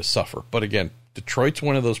you're going to suffer. But again, Detroit's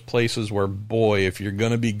one of those places where, boy, if you're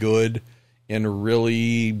going to be good and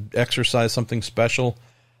really exercise something special,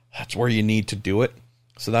 that's where you need to do it.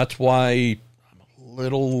 So that's why I'm a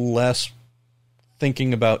little less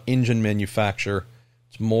thinking about engine manufacture.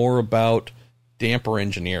 It's more about damper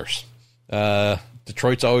engineers.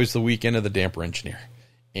 Detroit's always the weekend of the damper engineer.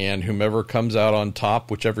 And whomever comes out on top,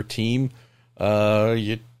 whichever team,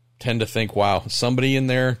 you tend to think, wow, somebody in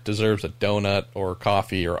there deserves a donut or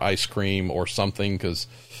coffee or ice cream or something because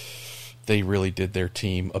they really did their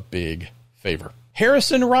team a big favor.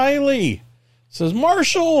 Harrison Riley says,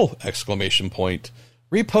 Marshall! Exclamation point.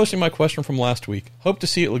 Reposting my question from last week. Hope to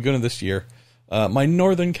see you at Laguna this year. My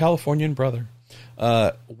Northern Californian brother.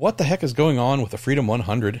 What the heck is going on with the Freedom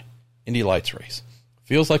 100 Indy Lights race?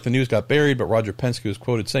 Feels like the news got buried, but Roger Penske was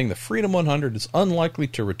quoted saying the Freedom 100 is unlikely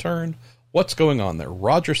to return. What's going on there?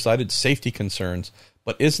 Roger cited safety concerns,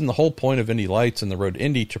 but isn't the whole point of Indy Lights and the Road to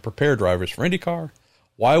Indy to prepare drivers for IndyCar?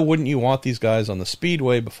 Why wouldn't you want these guys on the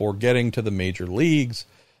speedway before getting to the major leagues?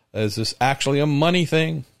 Is this actually a money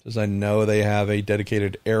thing? Because I know they have a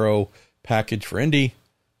dedicated aero package for Indy,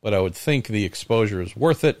 but I would think the exposure is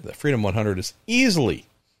worth it. The Freedom 100 is easily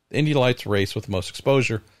the Indy Lights race with the most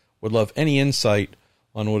exposure. Would love any insight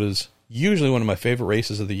on what is usually one of my favorite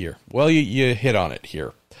races of the year. Well, you hit on it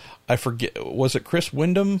here. I forget, was it Chris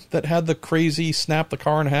Windom that had the crazy snap the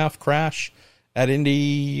car in half crash at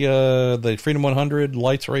Indy, the Freedom 100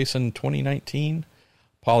 Lights race in 2019?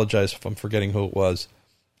 Apologize if I'm forgetting who it was.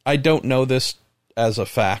 I don't know this as a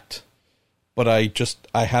fact, but I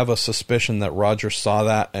have a suspicion that Roger saw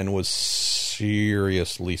that and was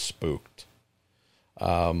seriously spooked.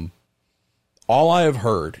 All I have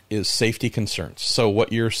heard is safety concerns. So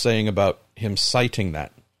what you're saying about him citing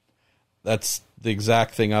that's the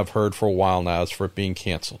exact thing I've heard for a while now, is for it being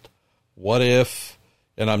canceled. What if,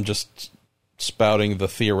 and I'm just spouting the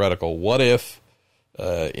theoretical, what if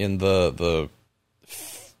in the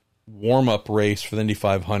warm-up race for the Indy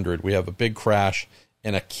 500, we have a big crash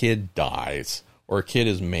and a kid dies, or a kid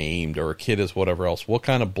is maimed, or a kid is whatever else? What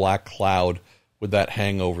kind of black cloud would that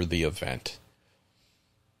hang over the event?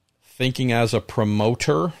 Thinking as a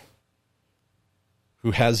promoter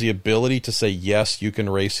who has the ability to say, yes, you can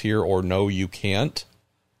race here, or no, you can't.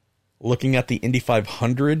 Looking at the Indy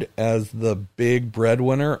 500 as the big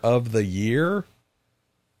breadwinner of the year,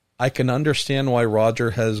 I can understand why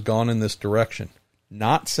Roger has gone in this direction.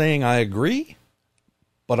 Not saying I agree,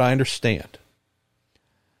 but I understand.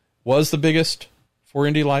 Was the biggest for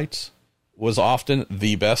Indy Lights, was often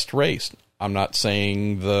the best race. I'm not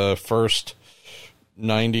saying the first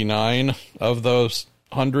 99 of those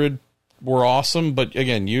 100 were awesome, but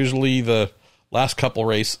again, usually the last couple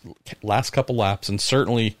laps, and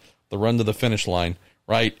certainly the run to the finish line,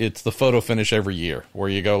 right? It's the photo finish every year where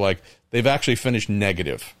you go like, they've actually finished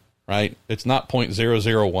negative, right? It's not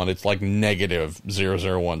 .001, it's like negative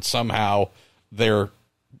 -001. Somehow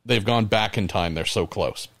they've gone back in time. They're so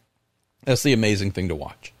close. That's the amazing thing to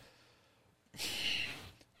watch.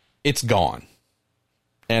 It's gone.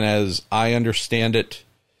 And as I understand it,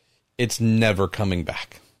 it's never coming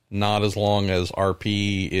back. Not as long as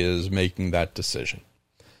RP is making that decision.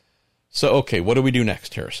 So, okay, what do we do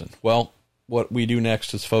next, Harrison? Well, what we do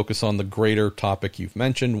next is focus on the greater topic you've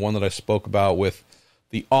mentioned, one that I spoke about with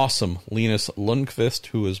the awesome Linus Lundqvist,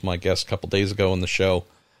 who was my guest a couple days ago on the show.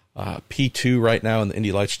 P2 right now in the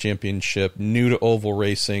Indy Lights Championship, new to oval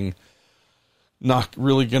racing. Not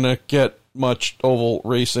really going to get much oval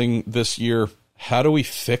racing this year. How do we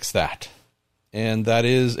fix that? And it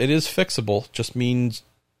is fixable. Just means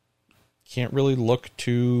can't really look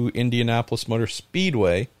to Indianapolis Motor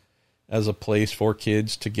Speedway as a place for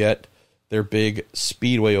kids to get their big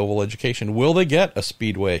Speedway oval education. Will they get a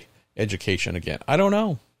Speedway education again? I don't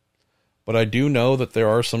know. But I do know that there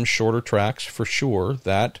are some shorter tracks for sure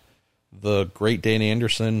that the great Dane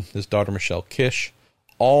Anderson, his daughter Michelle Kish,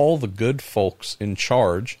 all the good folks in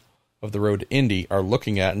charge of the Road to Indy are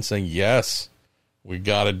looking at and saying, yes, we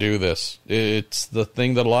got to do this. It's the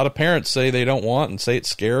thing that a lot of parents say they don't want and say it's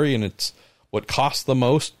scary, and it's what costs the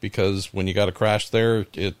most, because when you got to crash there,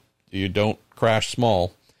 you don't crash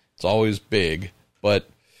small. It's always big. But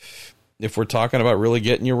if we're talking about really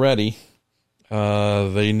getting you ready,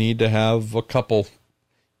 they need to have a couple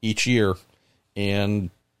each year and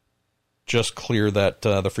just clear that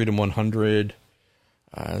the Freedom 100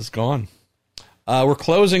 is gone. We're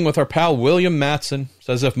closing with our pal William Matson.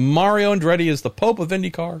 Says, if Mario Andretti is the Pope of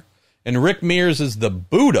IndyCar and Rick Mears is the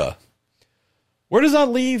Buddha, where does that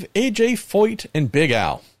leave AJ Foyt and Big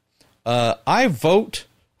Al? I vote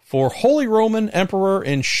for Holy Roman Emperor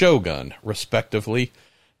and Shogun, respectively.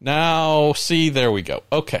 Now, see, there we go.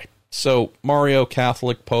 Okay, so Mario,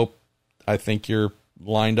 Catholic, Pope, I think you're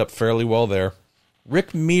lined up fairly well there.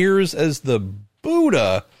 Rick Mears as the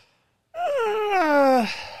Buddha,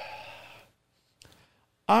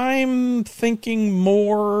 I'm thinking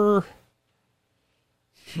more...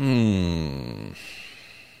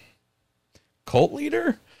 Cult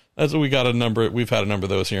leader? That's what we got a number. We've had a number of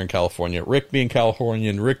those here in California. Rick being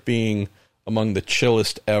Californian, Rick being among the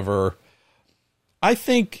chillest ever. I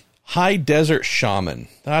think high desert shaman.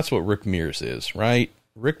 That's what Rick Mears is, right?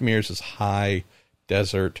 Rick Mears is high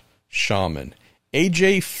desert shaman.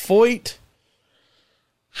 AJ Foyt.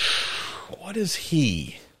 What is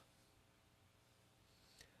he?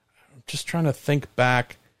 I'm just trying to think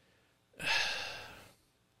back.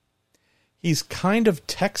 He's kind of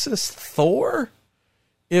Texas Thor.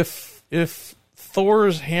 If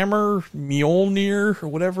Thor's hammer, Mjolnir, or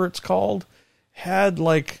whatever it's called, had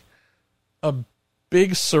like a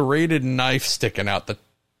big serrated knife sticking out the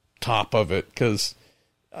top of it, because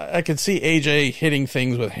I could see AJ hitting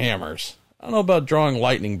things with hammers. I don't know about drawing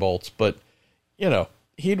lightning bolts, but, you know,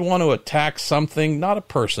 he'd want to attack something, not a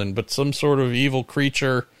person, but some sort of evil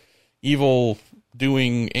creature, evil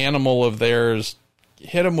doing animal of theirs,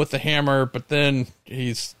 hit him with the hammer, but then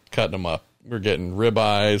he's cutting them up. We're getting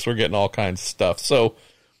ribeyes. We're getting all kinds of stuff. So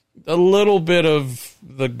a little bit of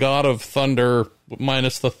the God of Thunder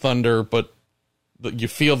minus the thunder, but you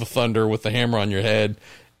feel the thunder with the hammer on your head.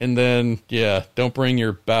 And then, yeah, don't bring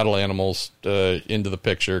your battle animals into the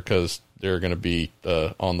picture, because they're going to be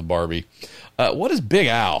on the Barbie. What is Big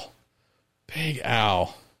Al? Big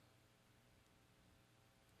Al.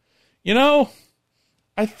 You know,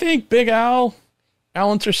 I think Big Al,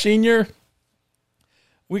 Allenser Sr.,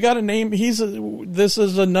 we got a name. This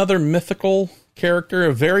is another mythical character,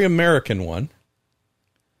 a very American one.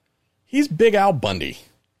 He's Big Al Bundy.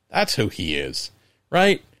 That's who he is,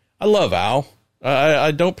 right? I love Al.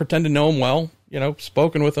 I don't pretend to know him well. You know,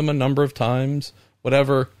 spoken with him a number of times,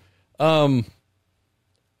 whatever. He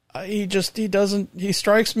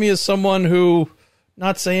strikes me as someone who,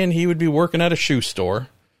 not saying he would be working at a shoe store,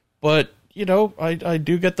 but, you know, I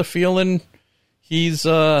do get the feeling he's,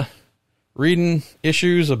 reading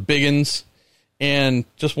issues of Biggins and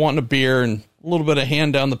just wanting a beer and a little bit of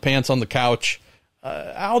hand down the pants on the couch.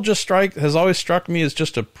 Al has always struck me as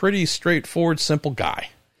just a pretty straightforward, simple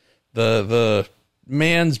guy. The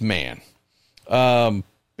man's man.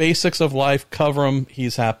 Basics of life, cover him.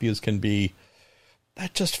 He's happy as can be.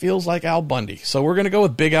 That just feels like Al Bundy. So we're going to go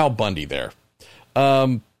with Big Al Bundy there.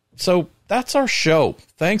 So that's our show.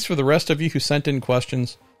 Thanks for the rest of you who sent in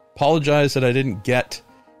questions. Apologize that I didn't get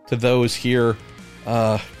to those here.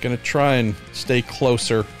 Gonna try and stay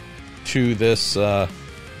closer to this hour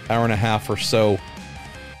and a half or so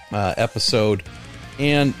episode,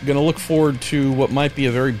 and gonna look forward to what might be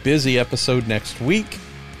a very busy episode next week,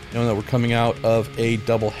 knowing that we're coming out of a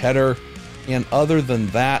doubleheader. And other than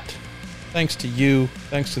that, thanks to you,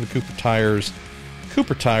 thanks to the Cooper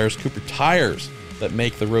Tires that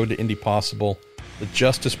make the road to Indy possible, the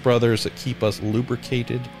Justice Brothers that keep us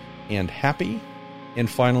lubricated and happy, and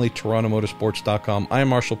finally, TorontoMotorsports.com. I am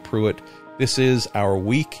Marshall Pruitt. This is our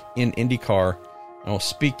week in IndyCar. I will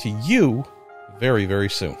speak to you very, very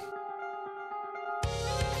soon.